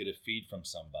also we'll get a feed from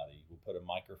somebody. We'll put a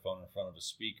microphone in front of a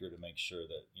speaker to make sure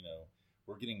that,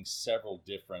 we're getting several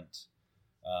different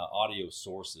audio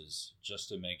sources just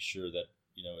to make sure that,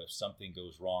 if something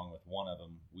goes wrong with one of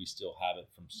them, we still have it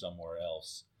from somewhere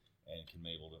else and can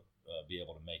be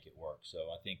able to make it work. So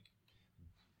I think,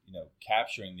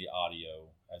 capturing the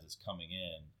audio as it's coming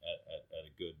in at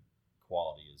a good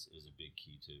quality is a big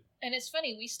key too. And it's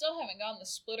funny, we still haven't gone the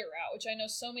splitter route, which I know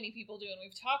so many people do, and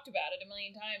we've talked about it a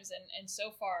million times, and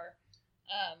so far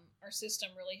our system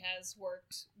really has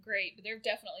worked great. But there have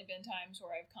definitely been times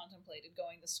where I've contemplated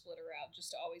going the splitter route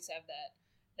just to always have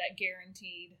that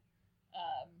guaranteed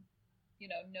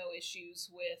no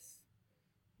issues with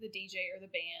the DJ or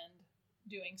the band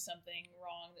doing something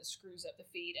wrong that screws up the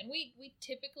feed. And we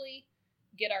typically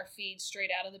get our feed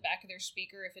straight out of the back of their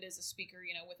speaker if it is a speaker,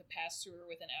 with a pass-through or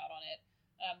with an out on it.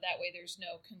 That way there's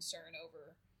no concern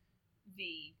over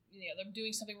them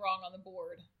doing something wrong on the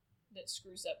board that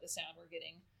screws up the sound we're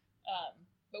getting.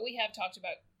 But we have talked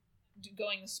about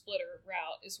going the splitter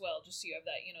route as well, just so you have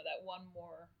that, that one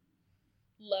more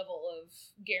level of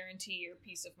guarantee or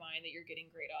peace of mind that you're getting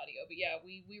great audio. But yeah,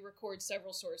 we record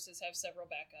several sources, have several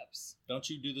backups. Don't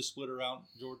you do the splitter route,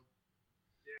 Jordan?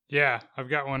 Yeah, I've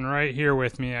got one right here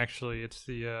with me, actually. It's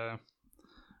the, I don't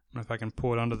know if I can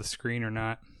pull it onto the screen or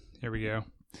not. Here we go.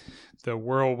 The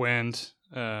Whirlwind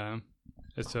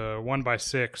It's a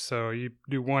 1x6, so you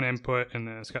do one input and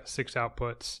then it's got 6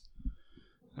 outputs.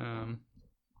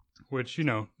 Which,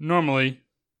 normally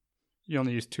you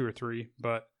only use 2 or 3,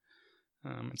 but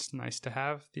it's nice to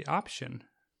have the option.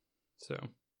 So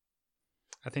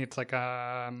I think it's like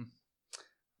 $100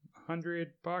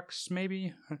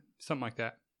 maybe, something like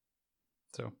that.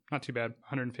 So not too bad,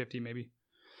 150 maybe.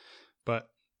 But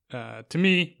to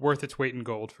me, worth its weight in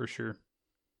gold for sure.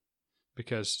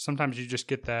 Because sometimes you just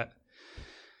get that,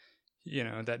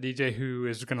 that DJ who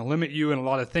is going to limit you in a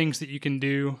lot of things that you can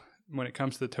do when it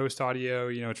comes to the Toast audio.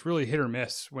 It's really hit or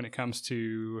miss when it comes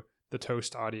to the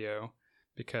Toast audio,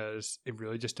 because it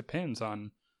really just depends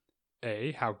on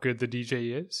A, how good the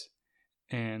DJ is,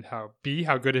 and how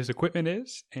good his equipment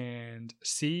is, and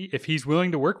C, if he's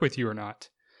willing to work with you or not.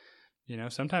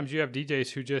 Sometimes you have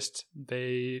DJs who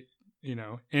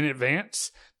in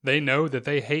advance, they know that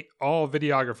they hate all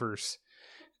videographers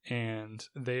and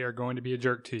they are going to be a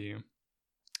jerk to you.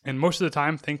 And most of the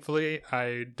time, thankfully,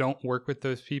 I don't work with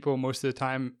those people. Most of the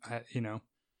time, I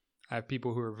have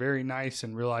people who are very nice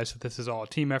and realize that this is all a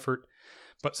team effort.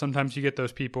 But sometimes you get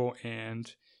those people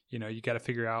and, you got to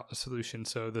figure out a solution.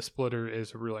 So the splitter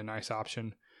is a really nice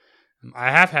option. I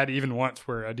have had even once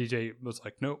where a DJ was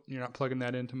like, nope, you're not plugging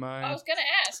that into my I was going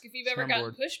to ask if you've ever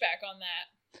gotten pushback on that.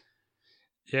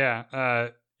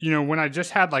 Yeah. When I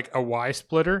just had like a Y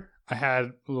splitter, I had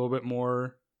a little bit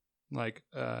more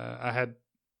I had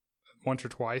once or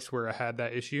twice where I had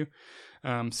that issue.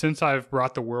 Since I've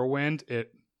brought the Whirlwind,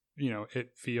 it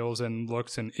feels and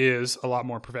looks and is a lot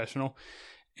more professional.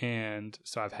 And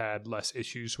so I've had less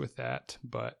issues with that.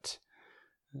 But,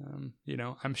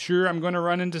 I'm sure I'm going to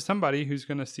run into somebody who's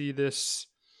going to see this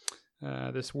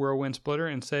Whirlwind splitter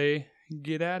and say,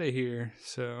 get out of here.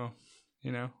 So,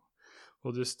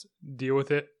 we'll just deal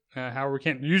with it however we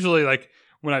can. Usually,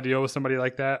 when I deal with somebody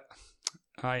like that,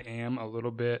 I am a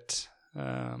little bit,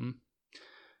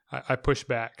 I push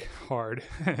back hard.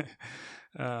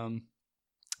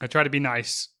 I try to be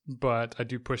nice, but I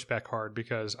do push back hard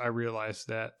because I realize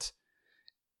that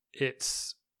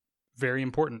it's very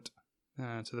important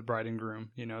to the bride and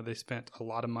groom. They spent a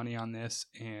lot of money on this,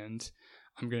 and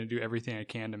I'm going to do everything I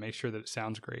can to make sure that it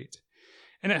sounds great.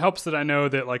 And it helps that I know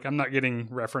that I'm not getting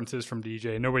references from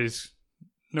DJ.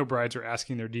 No brides are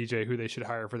asking their DJ who they should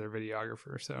hire for their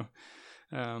videographer. So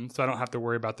I don't have to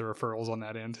worry about the referrals on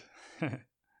that end.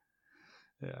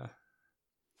 Yeah.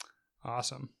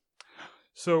 Awesome.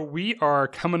 So we are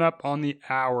coming up on the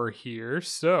hour here.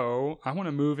 So I want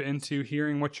to move into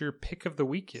hearing what your pick of the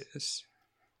week is.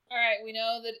 All right. We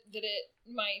know that it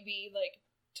might be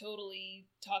totally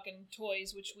talking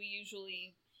toys, which we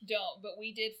usually don't, but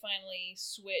we did finally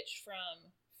switch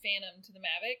from Phantom to the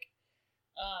Mavic.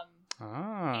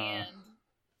 And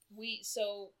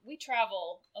we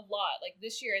travel a lot.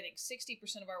 This year, I think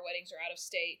 60% of our weddings are out of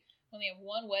state. We only have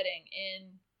one wedding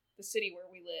in the city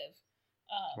where we live.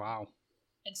 Wow.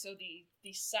 And so the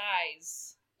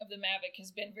size of the Mavic has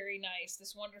been very nice.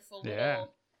 This wonderful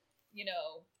little,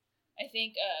 I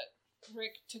think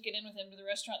Rick took it in with him to the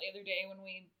restaurant the other day when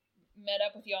we met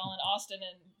up with y'all in Austin,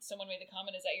 and someone made the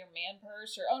comment, "Is that your man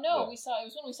purse?" Or it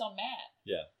was when we saw Matt.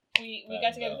 Yeah. We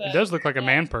got together with it does look like a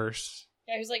man purse.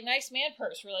 Yeah, he was like, "Nice man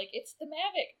purse." We're like, "It's the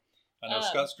Mavic." I know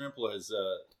Scott Strimple has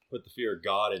put the fear of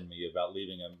God in me about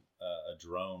leaving a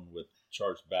drone with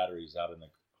charged batteries out in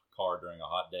the car during a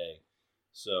hot day.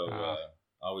 So I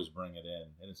always bring it in,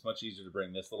 and it's much easier to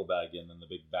bring this little bag in than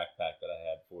the big backpack that I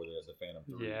had for the Phantom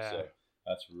 3. Yeah. So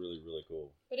that's really, really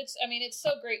cool. But it's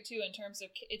so great too in terms of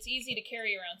it's easy to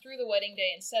carry around through the wedding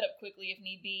day and set up quickly if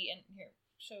need be. And here,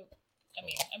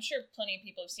 I'm sure plenty of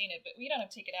people have seen it, but we don't have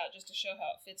to take it out just to show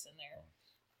how it fits in there.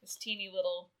 This teeny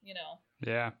little,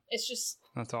 Yeah. It's just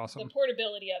that's awesome. The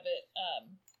portability of it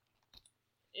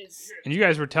is. And you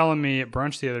guys were telling me at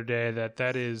brunch the other day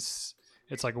that is.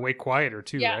 It's way quieter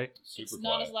too, right? Super it's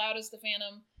not quiet. As loud as the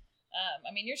Phantom.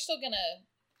 You're still gonna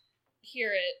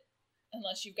hear it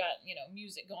unless you've got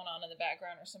music going on in the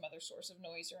background or some other source of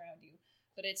noise around you.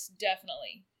 But it's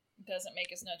definitely doesn't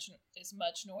make as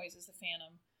much noise as the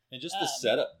Phantom. And just the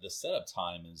setup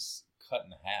time is cut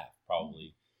in half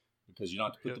probably because you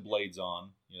don't have to put the blades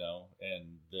on,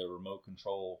 and the remote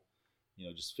control,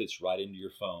 just fits right into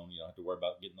your phone. You don't have to worry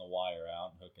about getting the wire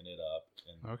out and hooking it up.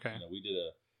 And we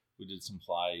did some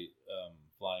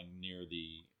flying near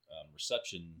the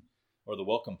reception or the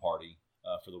welcome party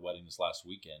for the wedding this last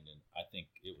weekend, and I think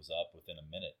it was up within a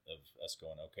minute of us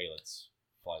going, okay, let's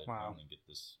fly the drone and get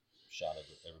this shot of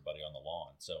everybody on the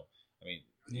lawn. So,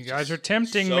 you guys are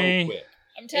tempting me. Quick.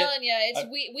 I'm telling you,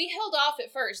 we held off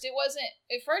at first. It wasn't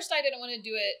at first. I didn't want to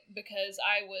do it because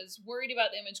I was worried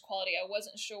about the image quality. I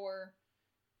wasn't sure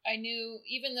I knew,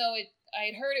 even though I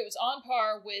had heard it was on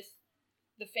par with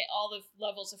all the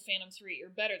levels of Phantom 3, or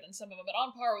better than some of them, but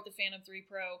on par with the Phantom 3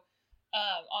 Pro,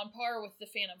 on par with the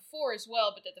Phantom 4 as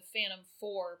well, but that the Phantom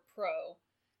 4 Pro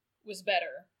was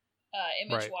better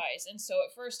image-wise. And so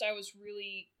at first I was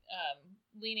really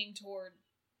leaning toward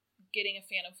getting a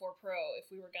Phantom 4 Pro if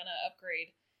we were going to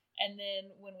upgrade. And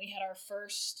then when we had our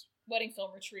first wedding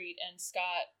film retreat and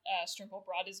Scott Strimple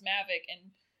brought his Mavic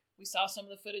and we saw some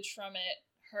of the footage from it,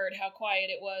 heard how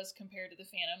quiet it was compared to the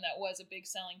Phantom, that was a big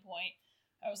selling point.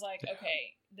 I was like,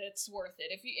 okay, that's worth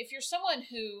it. If you're someone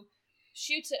who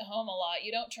shoots at home a lot,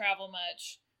 you don't travel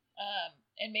much,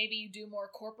 and maybe you do more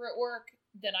corporate work,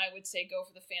 then I would say go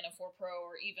for the Phantom 4 Pro,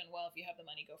 or even, well, if you have the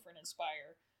money, go for an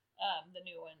Inspire, the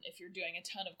new one, if you're doing a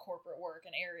ton of corporate work,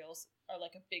 and aerials are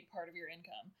like a big part of your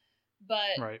income.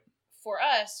 But for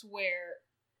us, where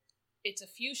it's a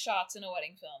few shots in a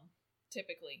wedding film,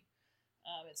 typically,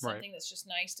 it's something that's just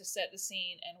nice to set the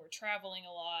scene, and we're traveling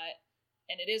a lot,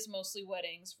 and it is mostly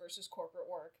weddings versus corporate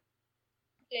work.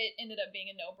 It ended up being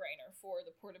a no-brainer for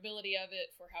the portability of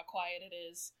it, for how quiet it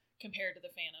is compared to the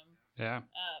Phantom. Yeah.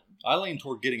 I lean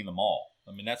toward getting them all.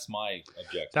 I mean, that's my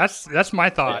objective. That's my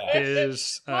thought. Yeah.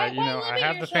 Is why I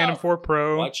have the yourself? Phantom 4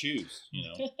 Pro. Why choose?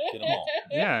 Get them all.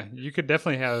 Yeah, you could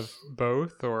definitely have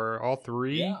both or all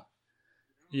three. Yeah.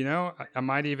 I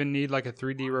might even need like a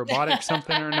 3D robotic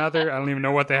something or another. I don't even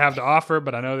know what they have to offer,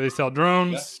 but I know they sell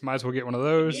drones. Might as well get one of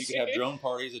those. You can have drone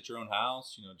parties at your own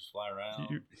house. Just fly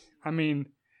around.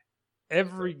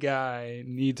 Every guy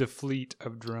needs a fleet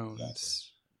of drones. Exactly.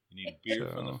 You need a beer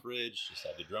from the fridge. Just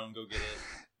have the drone go get it.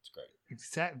 It's great.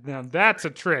 Exactly. Now that's a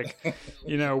trick.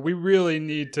 We really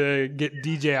need to get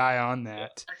DJI on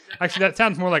that. Actually, that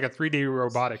sounds more like a 3D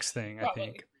robotics thing. Probably. I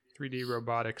think 3D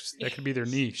robotics, that could be their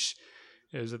niche.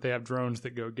 Is that they have drones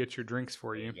that go get your drinks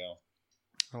for you. There you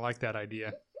go. I like that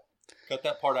idea. Cut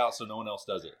that part out so no one else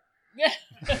does it. Yeah.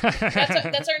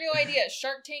 That's our new idea.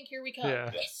 Shark Tank, here we come.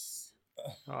 Yeah. Yes.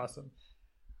 Awesome.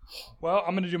 Well,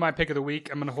 I'm going to do my pick of the week.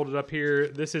 I'm going to hold it up here.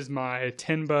 This is my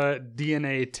Tenba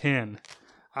DNA 10.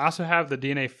 I also have the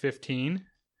DNA 15,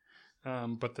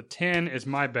 but the 10 is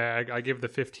my bag. I give the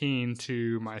 15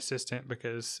 to my assistant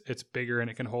because it's bigger and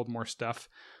it can hold more stuff.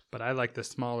 But I like the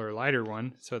smaller, lighter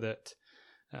one so that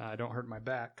I don't hurt my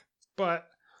back. But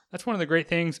that's one of the great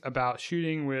things about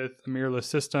shooting with a mirrorless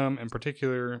system, in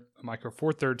particular a Micro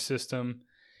Four Thirds system,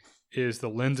 is the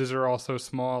lenses are all so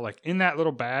small. Like in that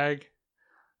little bag,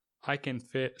 I can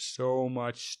fit so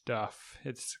much stuff.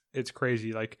 It's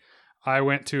crazy. Like I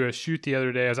went to a shoot the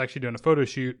other day. I was actually doing a photo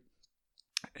shoot,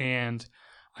 and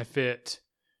I fit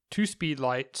 2 speed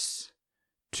lights,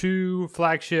 2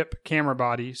 flagship camera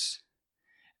bodies,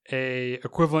 a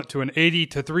equivalent to an 80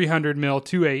 to 300 mil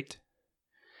 2.8,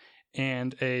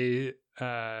 and a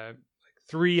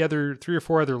 3 or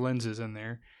 4 other lenses in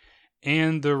there,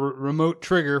 and the remote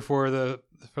trigger for the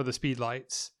speed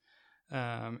lights.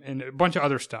 And a bunch of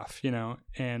other stuff,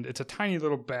 and it's a tiny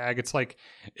little bag. It's like,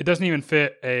 it doesn't even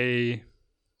fit a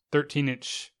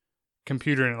 13-inch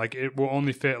computer in it. Like it will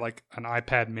only fit like an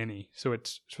iPad mini. So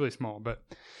it's really small. But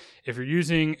if you're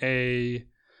using a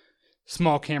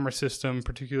small camera system,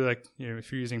 particularly like,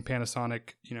 if you're using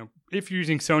Panasonic, if you're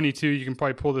using Sony too, you can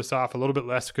probably pull this off a little bit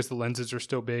less because the lenses are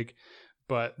still big.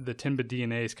 But the Tenba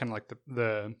DNA is kind of like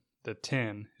the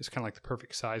 10 is kind of like the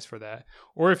perfect size for that.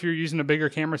 Or if you're using a bigger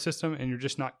camera system and you're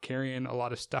just not carrying a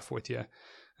lot of stuff with you,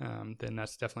 then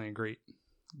that's definitely a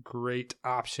great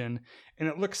option. And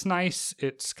it looks nice.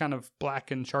 It's kind of black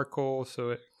and charcoal,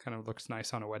 so it kind of looks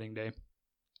nice on a wedding day.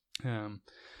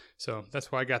 So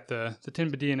that's why I got the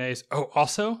Tenba DNAs. Oh,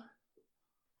 also,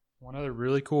 one other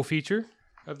really cool feature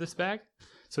of this bag.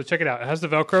 So check it out. It has the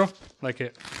Velcro.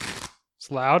 It's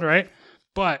loud, right?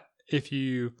 But if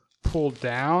you pull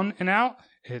down and out,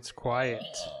 it's quiet.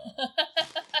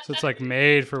 So it's like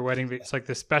made for wedding. It's like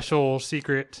the special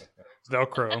secret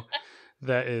Velcro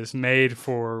that is made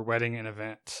for wedding and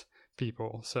event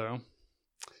people. So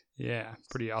yeah,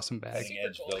 pretty awesome bag.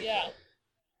 Super cool. Yeah.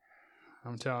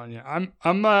 I'm telling you,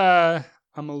 I'm a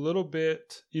little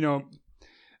bit,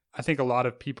 I think a lot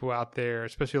of people out there,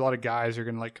 especially a lot of guys, are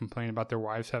gonna complain about their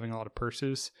wives having a lot of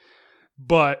purses,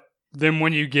 but then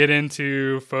when you get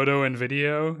into photo and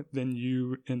video, then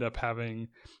you end up having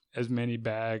as many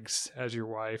bags as your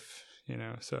wife,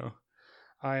 so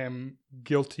I am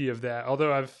guilty of that.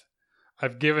 Although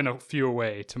I've given a few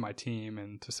away to my team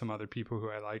and to some other people who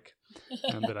I like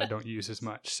that I don't use as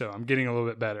much. So I'm getting a little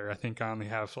bit better. I think I only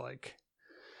have like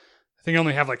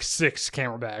 6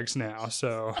 camera bags now.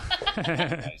 So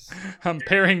I'm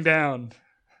paring down.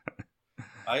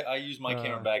 I use my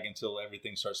camera bag until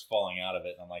everything starts falling out of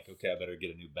it. I'm like, okay, I better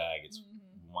get a new bag.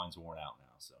 Mine's worn out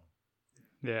now. So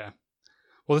Yeah.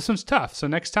 Well, this one's tough. So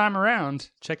next time around,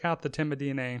 check out the Timba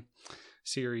DNA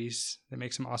series. They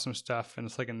make some awesome stuff, and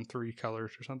it's like in 3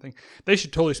 colors or something. They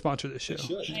should totally sponsor this show.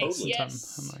 They should, Nice, totally.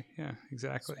 yes. I'm like, yeah,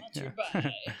 exactly. Sponsored Yeah.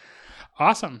 by.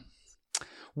 Awesome.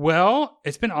 Well,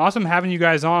 it's been awesome having you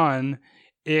guys on.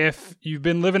 If you've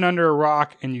been living under a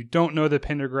rock and you don't know the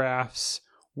Pendergraphs,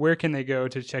 where can they go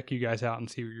to check you guys out and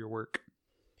see your work?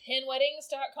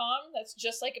 Penweddings.com. That's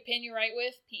just like a pen you write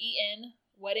with. PEN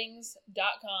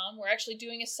weddings.com. We're actually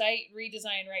doing a site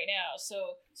redesign right now.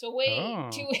 So wait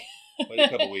Wait a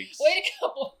couple weeks. Wait a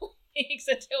couple weeks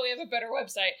until we have a better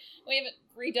website. We haven't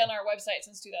redone our website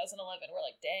since 2011. We're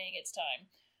like, dang, it's time.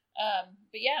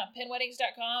 But yeah,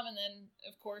 penweddings.com. And then,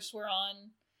 of course, we're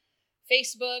on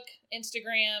Facebook,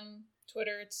 Instagram,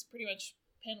 Twitter. It's pretty much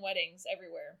Pen Weddings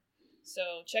everywhere. So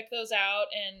check those out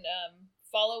and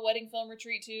follow Wedding Film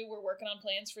Retreat too. We're working on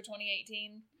plans for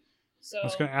 2018. So I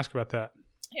was going to ask about that.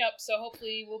 Yep. So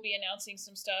hopefully we'll be announcing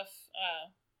some stuff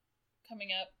coming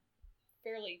up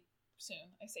fairly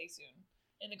soon. I say soon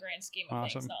in the grand scheme of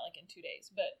things, not like in 2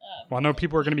 days. But well, I know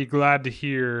people are going to be glad to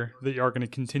hear that you are going to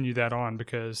continue that on,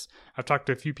 because I've talked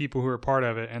to a few people who are part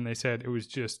of it, and they said it was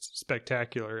just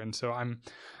spectacular. And so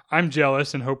I'm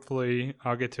jealous, and hopefully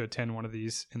I'll get to attend one of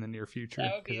these in the near future.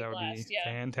 That would be a blast. Yeah.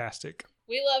 Fantastic.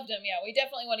 We loved them. Yeah, we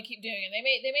definitely want to keep doing it.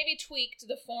 They may be tweaked.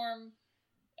 The form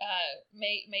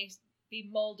may be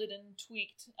molded and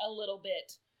tweaked a little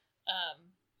bit.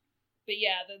 But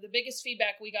yeah, the biggest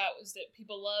feedback we got was that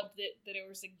people loved that it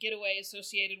was a getaway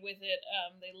associated with it.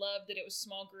 They loved that it was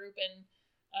small group, and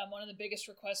one of the biggest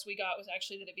requests we got was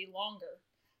actually that it be longer.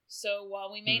 So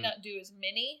while we may not do as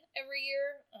many every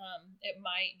year, it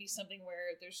might be something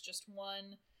where there's just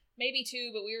one, maybe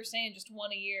 2, but we were saying just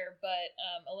 1 a year, but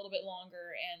a little bit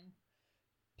longer, and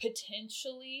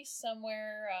potentially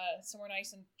somewhere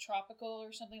nice and tropical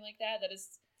or something like that. That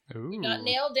is. Ooh. We've not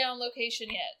nailed down location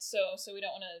yet, so we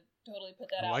don't want to totally put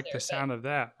that out there. I like the sound of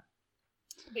that.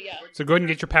 But yeah. So go ahead and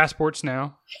get your passports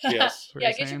now. Yes.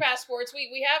 Yeah, get your passports.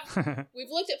 We have we've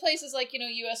looked at places like,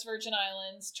 U.S. Virgin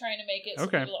Islands, trying to make it so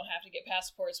people don't have to get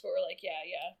passports, but we're like, yeah,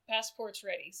 passports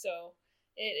ready. So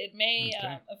it may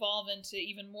evolve into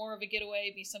even more of a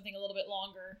getaway, be something a little bit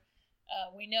longer.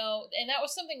 We know, and that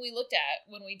was something we looked at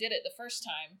when we did it the first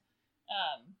time.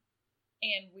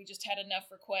 And we just had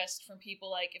enough requests from people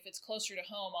like, if it's closer to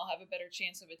home, I'll have a better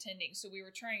chance of attending. So we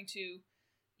were trying to,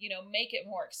 make it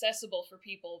more accessible for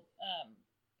people.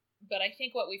 But I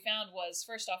think what we found was,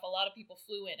 first off, a lot of people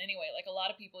flew in anyway. Like, a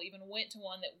lot of people even went to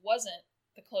one that wasn't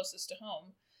the closest to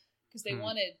home because they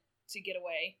wanted to get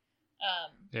away.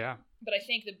 Yeah. But I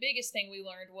think the biggest thing we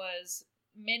learned was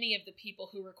many of the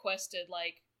people who requested,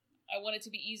 like, I want it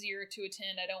to be easier to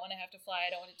attend. I don't want to have to fly.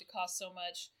 I don't want it to cost so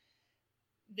much.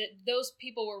 That those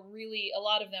people were really, a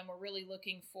lot of them were really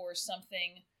looking for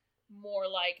something more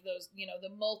like those,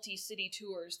 the multi-city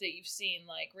tours that you've seen,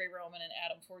 like Ray Roman and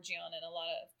Adam Forgione and a lot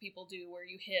of people do, where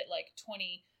you hit like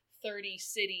 20, 30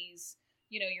 cities,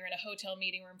 you're in a hotel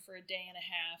meeting room for a day and a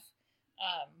half,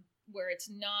 where it's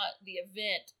not the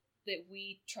event that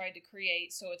we tried to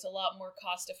create. So it's a lot more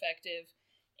cost effective.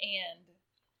 And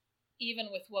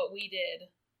even with what we did,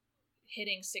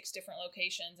 hitting 6 different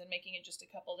locations and making it just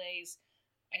a couple days,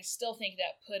 I still think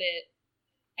that put it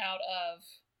out of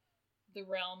the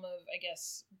realm of, I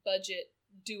guess, budget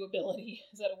doability.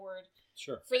 Is that a word?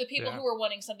 Sure. For the people who were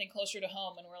wanting something closer to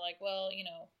home, and we're like, well,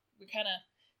 we kind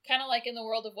of like in the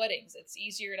world of weddings, it's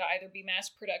easier to either be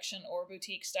mass production or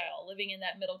boutique style. Living in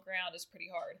that middle ground is pretty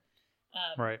hard.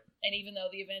 Right. And even though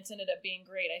the events ended up being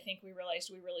great, I think we realized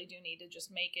we really do need to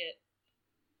just make it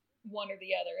one or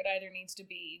the other. It either needs to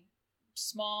be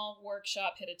small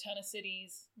workshop, hit a ton of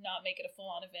cities, not make it a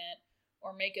full-on event,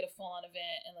 or make it a full-on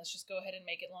event and let's just go ahead and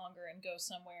make it longer and go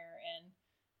somewhere. And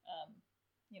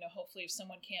hopefully if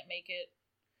someone can't make it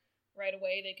right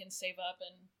away, they can save up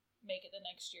and make it the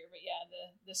next year. But yeah,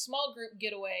 the small group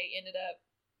getaway ended up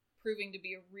proving to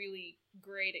be a really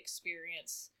great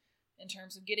experience in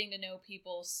terms of getting to know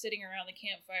people, sitting around the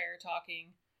campfire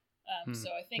talking.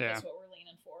 So I think that's what we're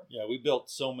leaning for. Yeah, we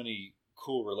built so many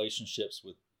cool relationships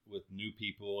with new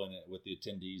people and with the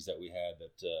attendees that we had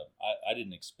that I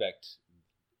didn't expect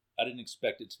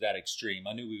it to that extreme.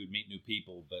 I knew we would meet new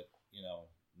people, but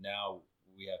now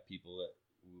we have people that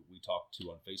we talk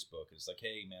to on Facebook. It's like,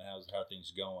 hey man, how are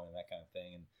things going, and that kind of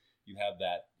thing. And you have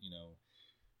that,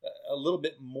 a little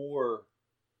bit more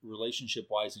relationship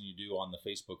wise than you do on the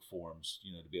Facebook forums,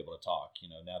 to be able to talk,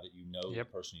 now that the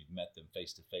person, you've met them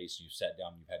face to face, you've sat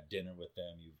down, you've had dinner with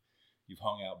them, you've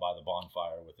hung out by the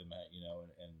bonfire with them,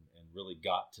 and really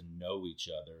got to know each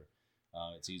other.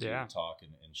 It's easier to talk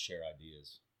and share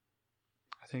ideas.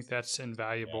 I think that's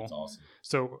invaluable. That's awesome.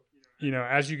 So,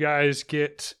 as you guys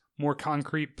get more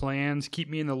concrete plans, keep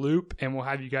me in the loop, and we'll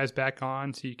have you guys back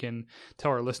on so you can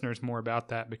tell our listeners more about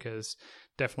that, because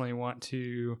definitely want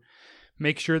to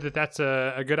make sure that that's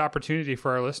a good opportunity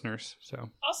for our listeners. So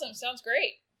awesome. Sounds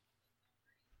great.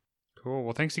 Cool.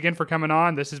 Well, thanks again for coming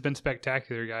on. This has been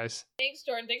spectacular, guys. Thanks,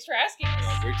 Jordan. Thanks for asking us.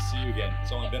 Yeah, great to see you again.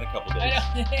 It's only been a couple days.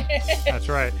 I know. That's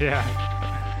right. Yeah.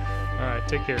 All right.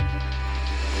 Take care.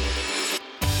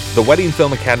 The Wedding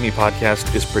Film Academy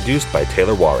podcast is produced by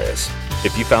Taylor Juarez.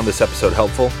 If you found this episode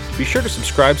helpful, be sure to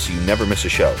subscribe so you never miss a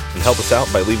show, and help us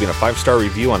out by leaving a 5-star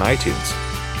review on iTunes.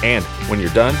 And when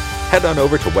you're done, head on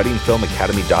over to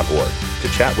weddingfilmacademy.org to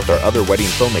chat with our other wedding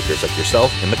filmmakers like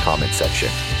yourself in the comments section.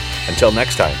 Until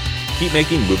next time, keep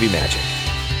making movie magic.